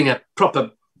getting a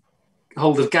proper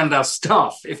hold of Gandalf's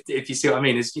staff, if you see what I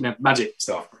mean, is, you know, magic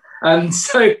stuff. And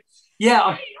so,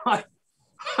 yeah, I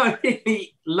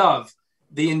really love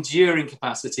the enduring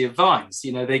capacity of vines.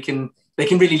 You know, they can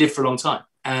really live for a long time.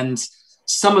 And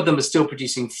some of them are still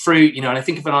producing fruit, you know, and I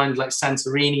think of an island like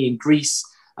Santorini in Greece,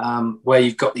 where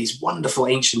you've got these wonderful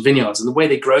ancient vineyards, and the way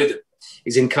they grow them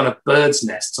is in kind of birds'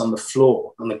 nests on the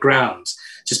floor, on the ground,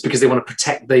 just because they want to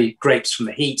protect the grapes from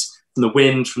the heat, from the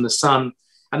wind, from the sun.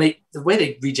 And the way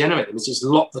they regenerate them is just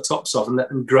lop the tops off and let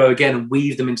them grow again and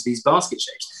weave them into these basket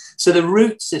shapes. So the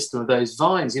root system of those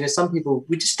vines, some people,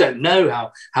 we just don't know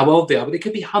how old they are, but they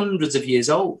could be hundreds of years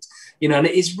old, and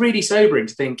it is really sobering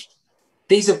to think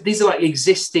these are like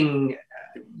existing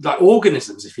like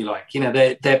organisms, if you like.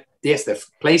 They're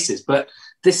places, but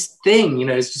this thing,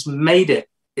 has just made it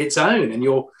its own. And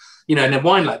in a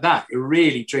wine like that, you're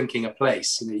really drinking a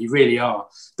place. You really are.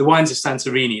 The wines of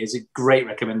Santorini is a great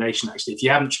recommendation, actually. If you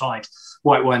haven't tried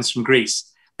white wines from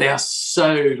Greece, they are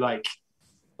so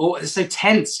they're so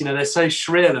tense. They're so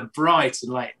shrill and bright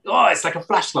and it's like a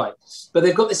flashlight. But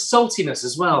they've got this saltiness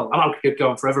as well. I could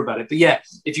go on forever about it. But yeah,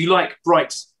 if you like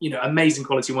bright, amazing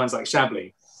quality wines like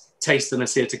Chablis, taste the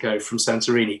Assyrtiko from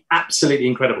Santorini. Absolutely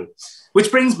incredible.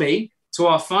 Which brings me to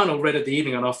our final red of the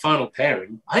evening and our final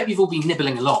pairing. I hope you've all been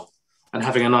nibbling along and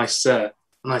having a nice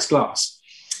glass.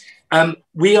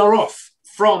 We are off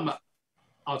from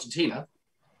Argentina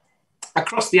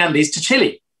across the Andes to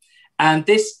Chile. And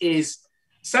this is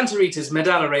Santa Rita's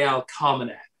Medalla Real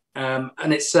Carmenere.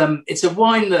 And it's a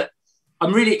wine that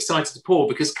I'm really excited to pour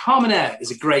because Carmenere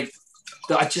is a grape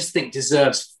that I just think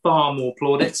deserves far more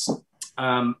plaudits.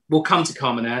 We'll come to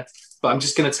Carmenere, but I'm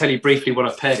just going to tell you briefly what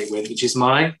I've paired it with, which is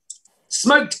my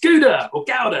smoked Gouda or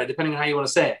Gouda, depending on how you want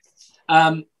to say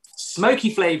it. Smoky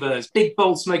flavors, big,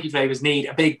 bold smoky flavors need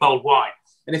a big, bold wine.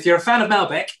 And if you're a fan of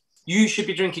Malbec, you should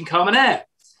be drinking Carmenere.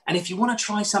 And if you want to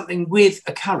try something with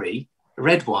a curry, a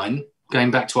red wine, going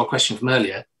back to our question from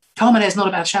earlier, Carmenere is not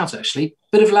a bad shout, actually.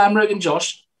 Bit of lamb Rogan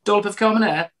Josh, dollop of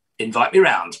Carmenere, invite me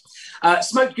round.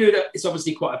 Smoked Gouda is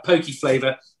obviously quite a pokey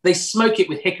flavour. They smoke it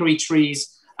with hickory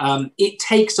trees. It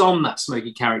takes on that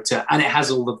smoky character and it has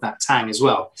all of that tang as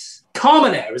well.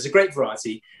 Carmenere is a great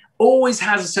variety, always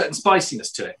has a certain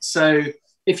spiciness to it. So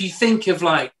if you think of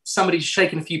somebody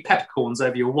shaking a few peppercorns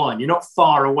over your wine, you're not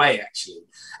far away, actually.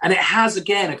 And it has,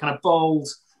 again, a kind of bold,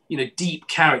 deep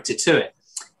character to it.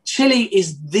 Chile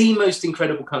is the most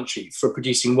incredible country for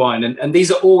producing wine. And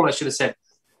these are all, I should have said,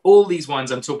 all these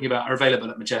wines I'm talking about are available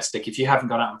at Majestic. If you haven't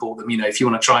gone out and bought them, if you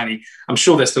want to try any, I'm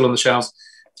sure they're still on the shelves.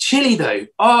 Chile, though,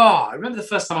 I remember the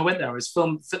first time I went there, it was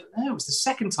the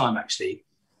second time, actually.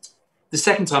 The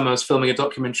second time I was filming a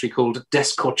documentary called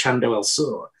Descorchando el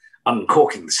Sur,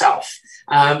 Uncorking the South,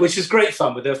 which was great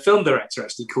fun with a film director,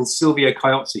 actually, called Silvio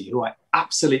Coyote, who I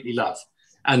absolutely love.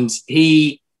 And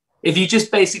if you just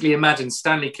basically imagine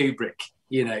Stanley Kubrick,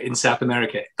 in South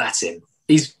America, that's him.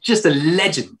 He's just a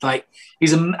legend.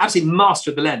 He's an absolute master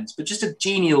of the lens, but just a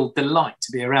genial delight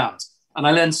to be around. And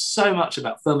I learned so much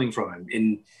about filming from him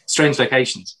in strange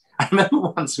locations. I remember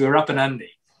once we were up in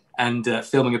Andy and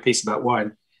filming a piece about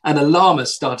wine, and a llama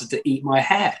started to eat my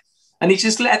hair. And he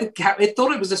just let the cat, it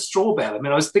thought it was a straw bale. I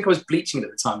mean, I think I was bleaching it at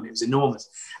the time and it was enormous.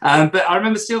 But I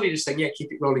remember Sylvia just saying, yeah,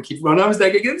 keep it rolling, keep it rolling. I was there,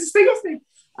 get this thing off me.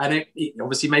 And it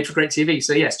obviously made for great TV.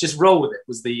 So yes, just roll with it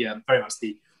was the very much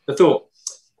the thought.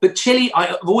 But Chile,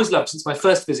 I've always loved since my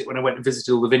first visit when I went and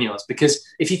visited all the vineyards, because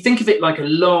if you think of it like a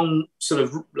long sort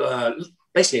of,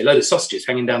 basically a load of sausages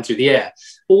hanging down through the air,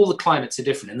 all the climates are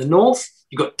different. In the north,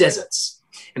 you've got deserts.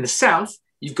 In the south,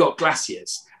 you've got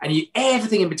glaciers. And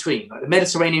everything in between, like the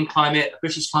Mediterranean climate, the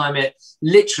British climate,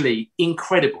 literally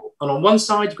incredible. And on one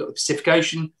side, you've got the Pacific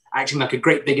Ocean, acting like a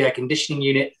great big air conditioning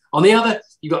unit. On the other,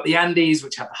 you've got the Andes,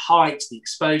 which have the height, the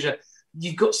exposure.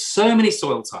 You've got so many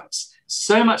soil types,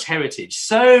 so much heritage,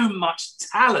 so much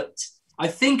talent. I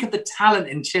think of the talent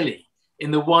in Chile in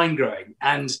the wine growing,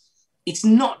 and it's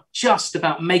not just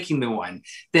about making the wine.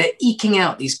 They're eking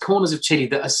out these corners of Chile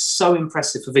that are so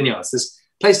impressive for vineyards. There's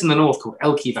a place in the north called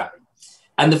Elqui Valley.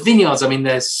 And the vineyards, I mean,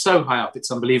 they're so high up,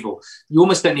 it's unbelievable. You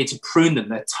almost don't need to prune them.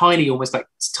 They're tiny, almost like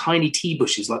tiny tea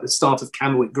bushes, like the start of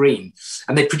Camberwick Green.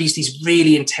 And they produce these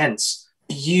really intense,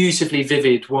 beautifully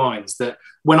vivid wines that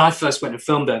when I first went and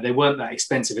filmed there, they weren't that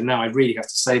expensive. And now I really have to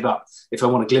save up if I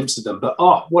want a glimpse of them. But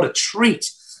what a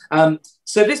treat.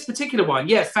 So this particular wine,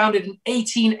 founded in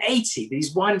 1880.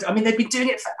 These wines, I mean, they've been doing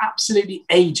it for absolutely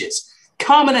ages.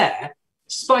 Carmenere,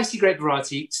 spicy grape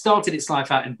variety, started its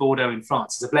life out in Bordeaux in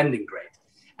France as a blending grape.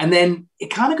 And then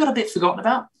it kind of got a bit forgotten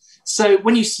about. So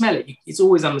when you smell it, it's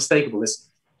always unmistakable, this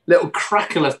little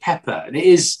crackle of pepper. And it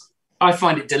is, I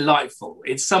find it delightful.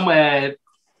 It's somewhere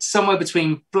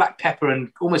between black pepper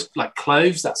and almost like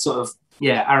cloves, that sort of,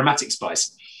 aromatic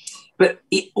spice. But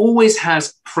it always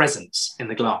has presence in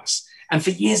the glass. And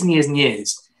for years and years and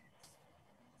years,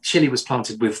 Chile was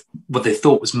planted with what they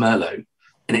thought was Merlot.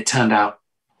 And it turned out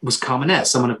was Carmenere.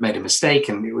 Someone had made a mistake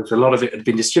and a lot of it had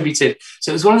been distributed.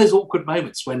 So it was one of those awkward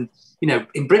moments when you know,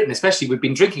 in Britain especially, we've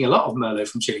been drinking a lot of Merlot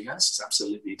from Chile. This is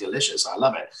absolutely delicious. I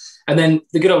love it. And then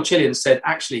the good old Chileans said,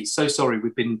 actually, so sorry,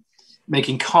 we've been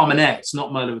making Carmenère. It's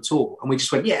not Merlot at all. And we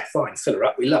just went, yeah, fine, fill her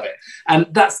up. We love it. And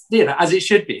that's, you know, as it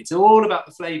should be. It's all about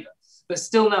the flavour. But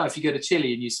still now, if you go to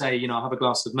Chile and you say, you know, I'll have a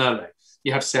glass of Merlot,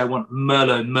 you have to say, I want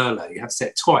Merlot. You have to say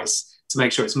it twice to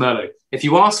make sure it's Merlot. If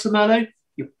you ask for Merlot,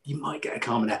 you might get a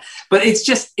Carmenère. But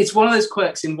it's one of those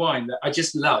quirks in wine that I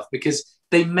just love, because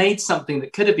they made something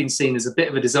that could have been seen as a bit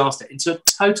of a disaster into a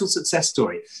total success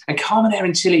story. And Carmenère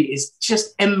in Chile is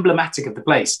just emblematic of the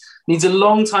place. It needs a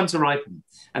long time to ripen.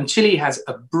 And Chile has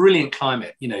a brilliant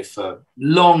climate, you know, for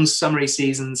long summery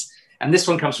seasons. And this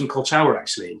one comes from Colchagua,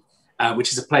 actually,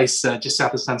 which is a place just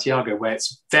south of Santiago, where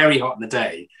it's very hot in the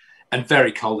day and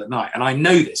very cold at night. And I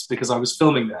know this because I was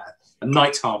filming there, a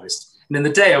night harvest. And in the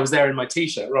day, I was there in my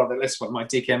T-shirt, rather this one, my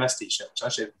DKMS T-shirt, which I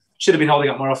should have been holding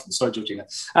up more often. Sorry, Georgina.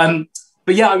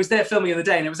 But yeah, I was there filming in the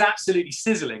day, and it was absolutely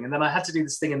sizzling. And then I had to do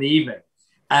this thing in the evening,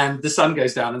 and the sun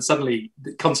goes down, and suddenly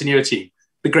the continuity,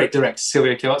 the great director,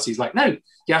 Silvio Chiozzi, is like, no,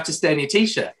 you have to stay in your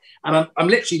T-shirt. And I'm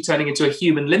literally turning into a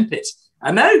human limpet.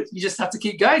 And no, you just have to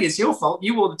keep going. It's your fault.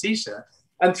 You wore the T-shirt.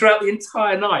 And throughout the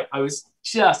entire night,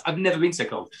 I've never been so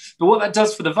cold. But what that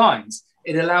does for the vines,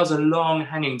 it allows a long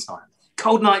hanging time.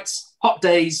 Cold nights, hot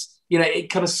days, you know, it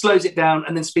kind of slows it down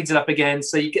and then speeds it up again.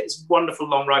 So you get this wonderful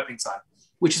long ripening time,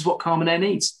 which is what Carmenère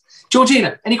needs.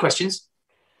 Georgina, any questions?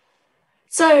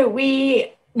 So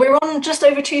we're on just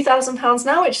over £2,000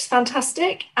 now, which is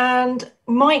fantastic. And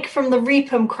Mike from the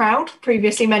Repum crowd,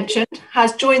 previously mentioned,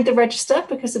 has joined the register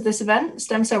because of this event,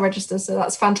 stem cell register. So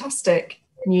that's fantastic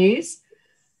news.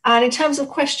 And in terms of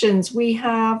questions, we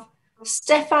have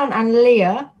Stefan and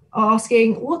Leah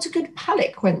asking, what's a good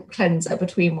palate cleanser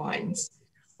between wines?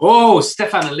 Oh,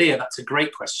 Stefan and Leah, that's a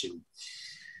great question.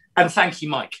 And thank you,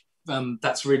 Mike.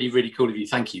 That's really, really cool of you.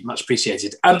 Thank you. Much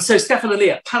appreciated. So Stefan and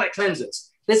Leah, palate cleansers.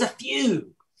 There's a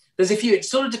few. It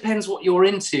sort of depends what you're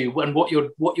into and what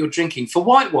you're drinking. For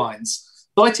white wines,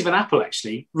 bite of an apple,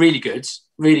 actually, really good.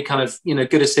 Really kind of, you know,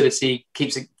 good acidity,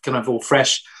 keeps it kind of all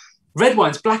fresh. Red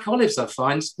wines, black olives, I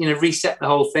find, you know, reset the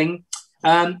whole thing.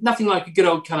 Nothing like a good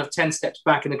old kind of 10 steps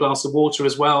back in a glass of water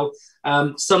as well.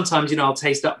 Sometimes, you know, I'll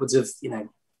taste upwards of, you know,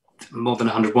 more than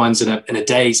 100 wines in a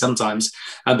day sometimes,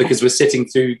 because we're sitting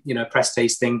through, you know, press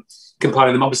tasting,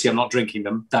 compiling them. Obviously, I'm not drinking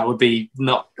them. That would be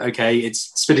not okay.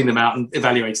 It's spitting them out and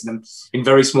evaluating them in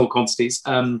very small quantities.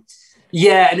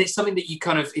 Yeah, and it's something that you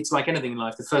kind of, it's like anything in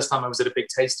life. The first time I was at a big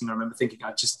tasting, I remember thinking,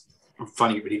 I'm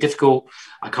finding it really difficult.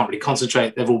 I can't really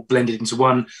concentrate. They've all blended into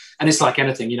one. And it's like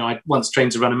anything, you know, I once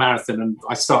trained to run a marathon, and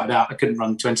I started out, I couldn't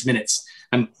run 20 minutes.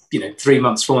 And, you know, 3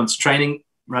 months, 4 months of training,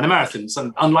 ran a marathon. It's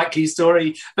an unlikely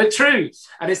story, but true.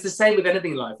 And it's the same with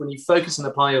anything in life. When you focus and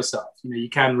apply yourself, you know, you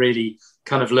can really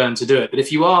kind of learn to do it. But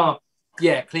if you are,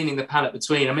 cleaning the palate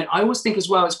between, I mean, I always think as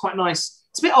well, it's quite nice.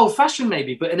 It's a bit old fashioned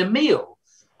maybe, but in a meal,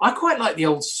 I quite like the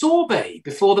old sorbet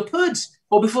before the pud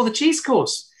or before the cheese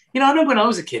course. You know, I know when I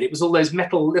was a kid, it was all those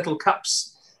metal little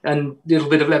cups and a little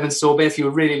bit of lemon sorbet. If you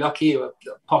were really lucky, or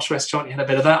a posh restaurant, you had a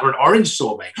bit of that, or an orange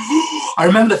sorbet. I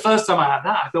remember the first time I had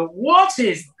that, I thought, what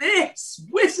is this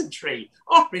wizardry?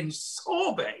 Orange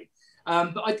sorbet.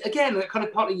 But again, kind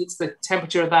of partly it's the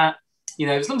temperature of that, you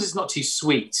know, as long as it's not too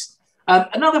sweet.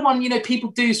 Another one, you know,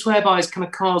 people do swear by is kind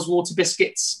of Carl's water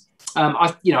biscuits.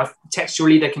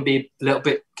 Texturally, they can be a little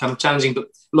bit kind of challenging, but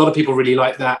a lot of people really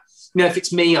like that. You know, if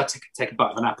it's me, I'll take a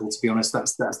bite of an apple, to be honest.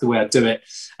 That's the way I do it.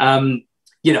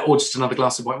 Or just another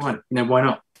glass of white wine. You know, why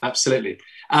not? Absolutely.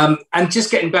 And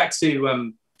just getting back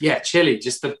to, Chile,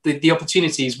 just the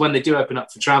opportunities when they do open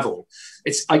up for travel.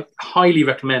 I highly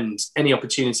recommend any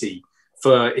opportunity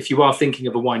for, if you are thinking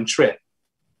of a wine trip.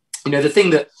 You know, the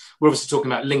thing that we're obviously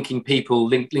talking about, linking people,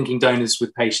 linking donors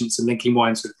with patients and linking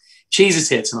wines with cheeses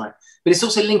here tonight. But it's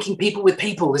also linking people with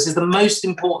people. This is the most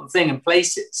important thing in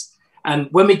places. And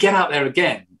when we get out there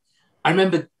again, I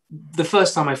remember the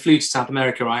first time I flew to South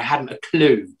America, I hadn't a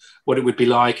clue what it would be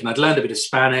like. And I'd learned a bit of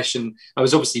Spanish and I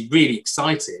was obviously really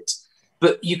excited.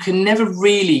 But you can never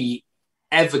really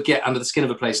ever get under the skin of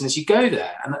a place unless you go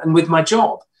there. And with my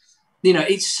job, you know,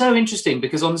 it's so interesting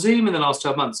because on Zoom in the last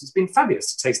 12 months, it's been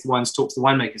fabulous to taste the wines, talk to the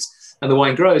winemakers and the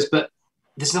wine growers. But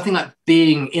there's nothing like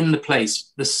being in the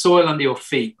place, the soil under your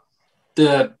feet,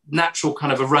 the natural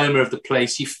kind of aroma of the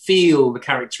place. You feel the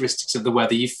characteristics of the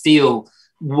weather. You feel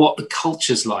what the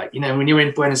culture's like. You know, when you're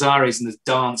in Buenos Aires and there's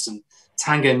dance and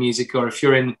tango music, or if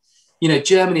you're in, you know,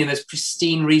 Germany and there's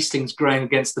pristine Rieslings growing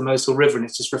against the Mosel River and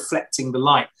it's just reflecting the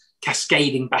light,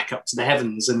 cascading back up to the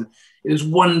heavens. And there's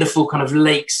wonderful kind of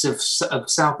lakes of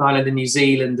South Island and New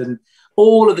Zealand and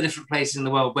all of the different places in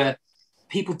the world where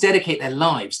people dedicate their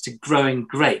lives to growing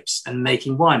grapes and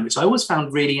making wine, which I always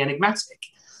found really enigmatic.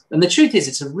 And the truth is,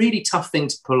 it's a really tough thing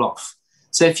to pull off.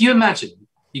 So if you imagine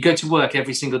you go to work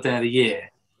every single day of the year,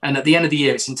 and at the end of the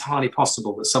year, it's entirely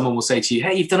possible that someone will say to you,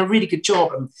 hey, you've done a really good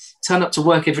job and turn up to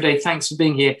work every day. Thanks for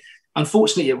being here.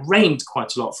 Unfortunately, it rained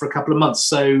quite a lot for a couple of months,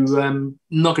 so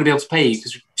not going to be able to pay you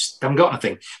because we just haven't got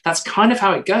anything. That's kind of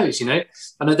how it goes, you know.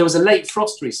 And there was a late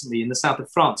frost recently in the south of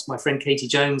France. My friend Katie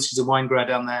Jones, she's a wine grower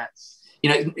down there, you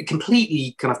know, it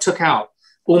completely kind of took out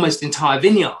almost entire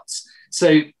vineyards.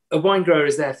 So a wine grower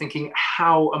is there thinking,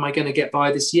 how am I going to get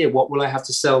by this year? What will I have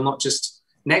to sell, not just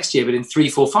next year, but in 3,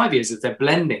 4, 5 years if they're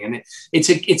blending? And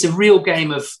it's a real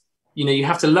game of, you know, you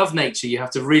have to love nature. You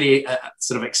have to really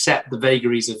sort of accept the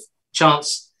vagaries of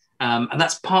chance, and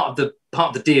that's part of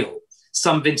the deal.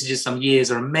 Some vintages, some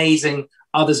years are amazing,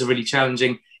 others are really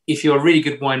challenging. If you're a really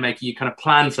good winemaker, you kind of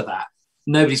plan for that.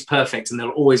 Nobody's perfect, and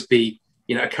there'll always be,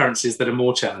 you know, occurrences that are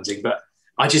more challenging, but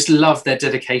I just love their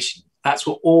dedication. That's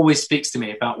what always speaks to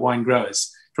me about wine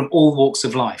growers from all walks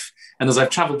of life. And as I've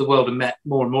traveled the world and met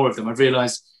more and more of them, I've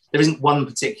realized there isn't one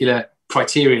particular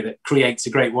criteria that creates a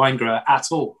great wine grower at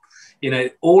all. You know,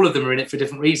 all of them are in it for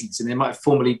different reasons, and they might have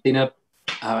formerly been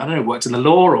worked in the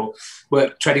law or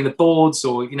worked trading the boards,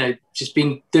 or, you know, just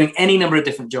been doing any number of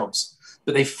different jobs,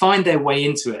 but they find their way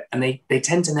into it, and they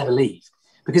tend to never leave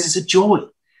because it's a joy.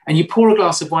 And you pour a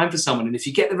glass of wine for someone, and if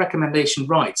you get the recommendation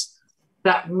right,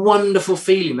 that wonderful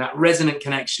feeling, that resonant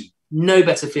connection, no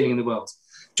better feeling in the world.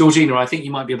 Georgina, I think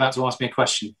you might be about to ask me a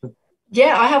question.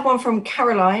 Yeah, I have one from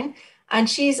Caroline, and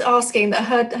she's asking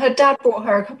that her dad bought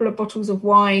her a couple of bottles of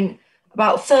wine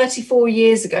about 34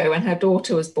 years ago when her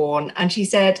daughter was born, and she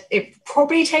said it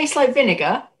probably tastes like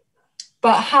vinegar,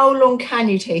 but how long can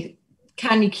you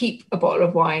keep a bottle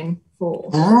of wine for?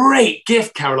 Great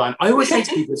gift, Caroline. I always say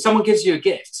to people, if someone gives you a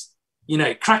gift, you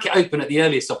know, crack it open at the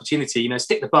earliest opportunity, you know,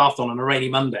 stick the bath on a rainy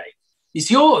Monday. It's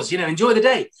yours, you know, enjoy the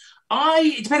day.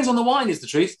 It depends on the wine, is the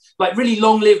truth. Like really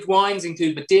long-lived wines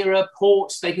include Madeira,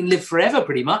 ports, they can live forever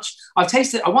pretty much. I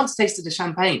once tasted a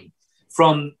champagne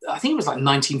from, I think it was like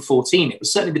 1914. It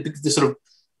was certainly the sort of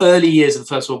early years of the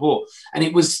First World War. And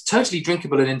it was totally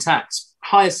drinkable and intact.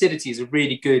 High acidity is a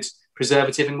really good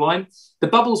preservative in wine. The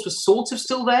bubbles were sort of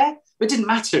still there, but it didn't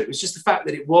matter. It was just the fact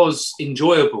that it was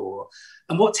enjoyable.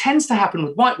 And what tends to happen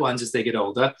with white wines as they get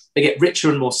older, they get richer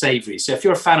and more savory. So if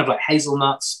you're a fan of like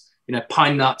hazelnuts, you know,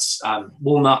 pine nuts,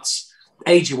 walnuts,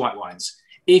 age your white wines.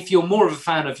 If you're more of a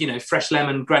fan of, you know, fresh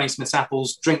lemon, Granny Smith's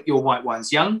apples, drink your white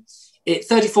wines young.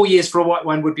 34 years for a white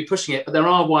wine would be pushing it, but there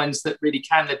are wines that really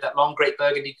can live that long. Great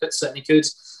Burgundy certainly could.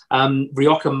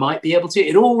 Rioja might be able to.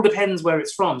 It all depends where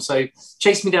it's from. So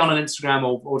chase me down on Instagram,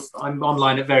 or I'm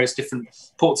online at various different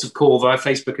ports of call via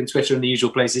Facebook and Twitter and the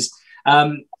usual places.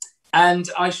 And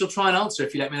I shall try and answer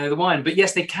if you let me know the wine. But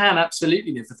yes, they can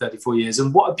absolutely live for 34 years.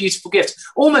 And what a beautiful gift.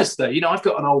 Almost though, you know, I've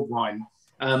got an old wine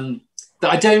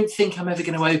that I don't think I'm ever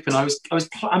going to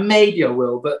open. Maybe I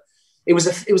will, but it was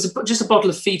just a bottle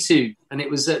of Fitu, and it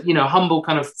was a, you know, humble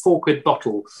kind of 4-quid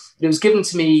bottle. It was given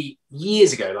to me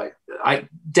years ago,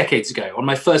 decades ago, on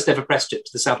my first ever press trip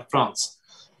to the south of France,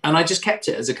 and I just kept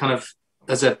it as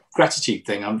a gratitude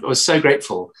thing. I was so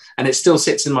grateful, and it still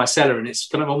sits in my cellar, and it's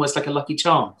kind of almost like a lucky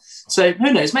charm. So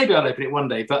who knows? Maybe I'll open it one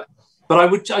day, but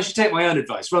I should take my own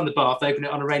advice. Run the bath, open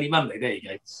it on a rainy Monday. There you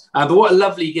go. But what a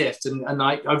lovely gift, and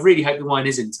I really hope the wine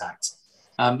is intact.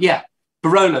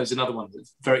 Barolo is another one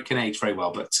that can age very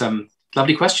well, but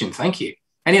lovely question. Thank you.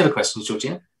 Any other questions,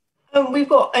 Georgina? We've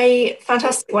got a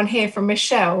fantastic one here from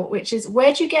Michelle, which is,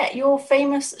 where do you get your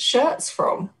famous shirts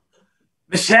from?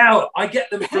 Michelle, I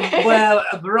get them from, well,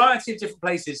 a variety of different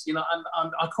places. You know,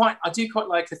 I do quite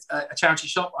like a charity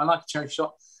shop. I like a charity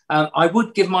shop. I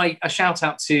would give a shout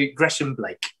out to Gresham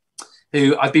Blake,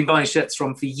 who I've been buying shirts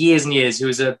from for years and years, who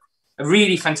is a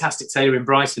really fantastic tailor in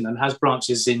Brighton and has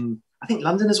branches in, I think,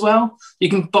 London as well. You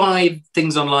can buy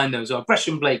things online though as well.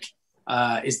 Gresham Blake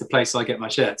is the place I get my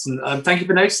shirts. And thank you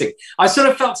for noticing. I sort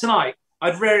of felt tonight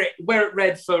I'd wear it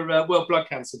red for World Blood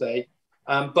Cancer Day.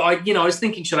 But I was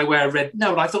thinking, should I wear a red?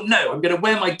 No, but I thought, no, I'm going to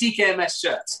wear my DKMS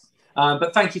shirt.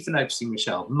 But thank you for noticing,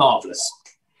 Michelle. Marvellous.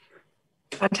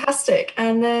 Fantastic.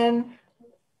 And then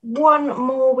one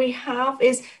more we have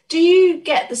is, do you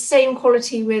get the same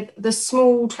quality with the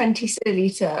small 20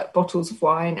 centilitre bottles of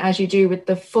wine as you do with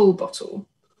the full bottle?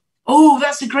 Oh,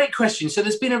 that's a great question. So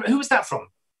there's been who was that from?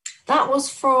 That was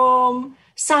from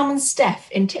Sam and Steph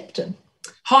in Tipton.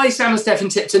 Hi, Sam and Steph in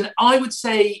Tipton. I would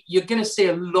say you're going to see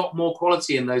a lot more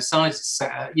quality in those sizes.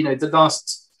 The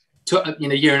last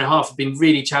year and a half have been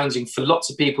really challenging for lots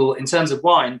of people in terms of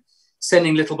wine.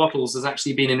 Sending little bottles has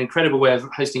actually been an incredible way of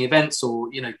hosting events,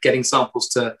 or, you know, getting samples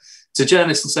to to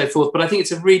journalists and so forth. But I think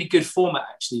it's a really good format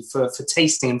actually for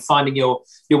tasting and finding your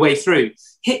way through.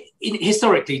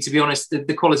 Historically, to be honest,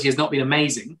 the quality has not been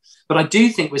amazing, but I do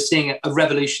think we're seeing a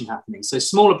revolution happening. So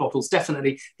smaller bottles,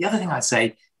 definitely. The other thing I'd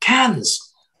say,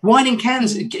 cans, wine in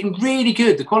cans, getting really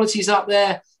good. The quality's up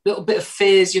there, a little bit of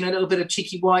fizz, a little bit of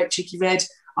cheeky white, cheeky red.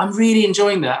 I'm really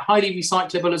enjoying that. Highly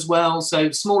recyclable as well.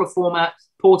 So smaller format,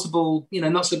 portable,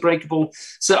 not so breakable.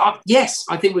 So yes,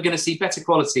 I think we're going to see better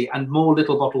quality and more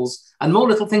little bottles and more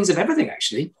little things of everything,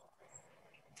 actually.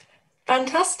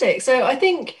 Fantastic. So I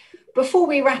think before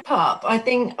we wrap up, I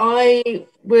think I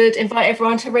would invite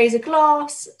everyone to raise a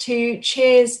glass to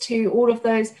cheers to all of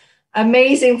those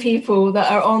amazing people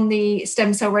that are on the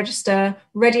stem cell register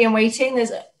ready and waiting.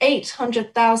 There's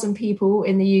 800,000 people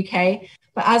in the UK,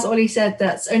 but as Olly said,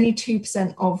 that's only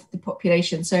 2% of the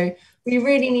population. So we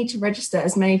really need to register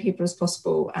as many people as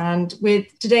possible. And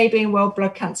with today being World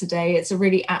Blood Cancer Day, it's a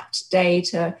really apt day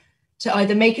to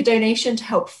either make a donation to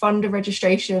help fund a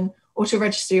registration or to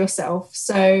register yourself.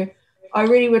 So I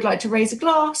really would like to raise a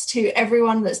glass to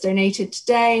everyone that's donated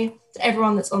today, to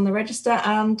everyone that's on the register,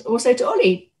 and also to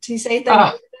Olly to say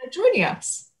thank you for joining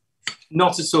us.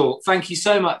 Not at all. Thank you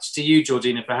so much to you,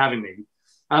 Georgina, for having me.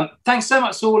 Thanks so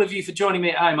much to all of you for joining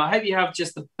me at home. I hope you have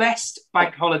just the best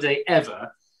bank holiday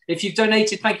ever. If you've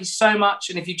donated, thank you so much.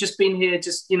 And if you've just been here,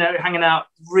 just, hanging out,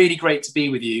 really great to be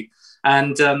with you.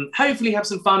 And hopefully have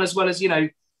some fun as well as,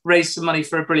 raise some money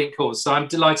for a brilliant cause. So I'm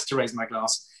delighted to raise my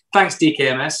glass. Thanks,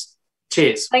 DKMS.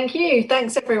 Cheers. Thank you.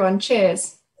 Thanks, everyone.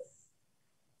 Cheers.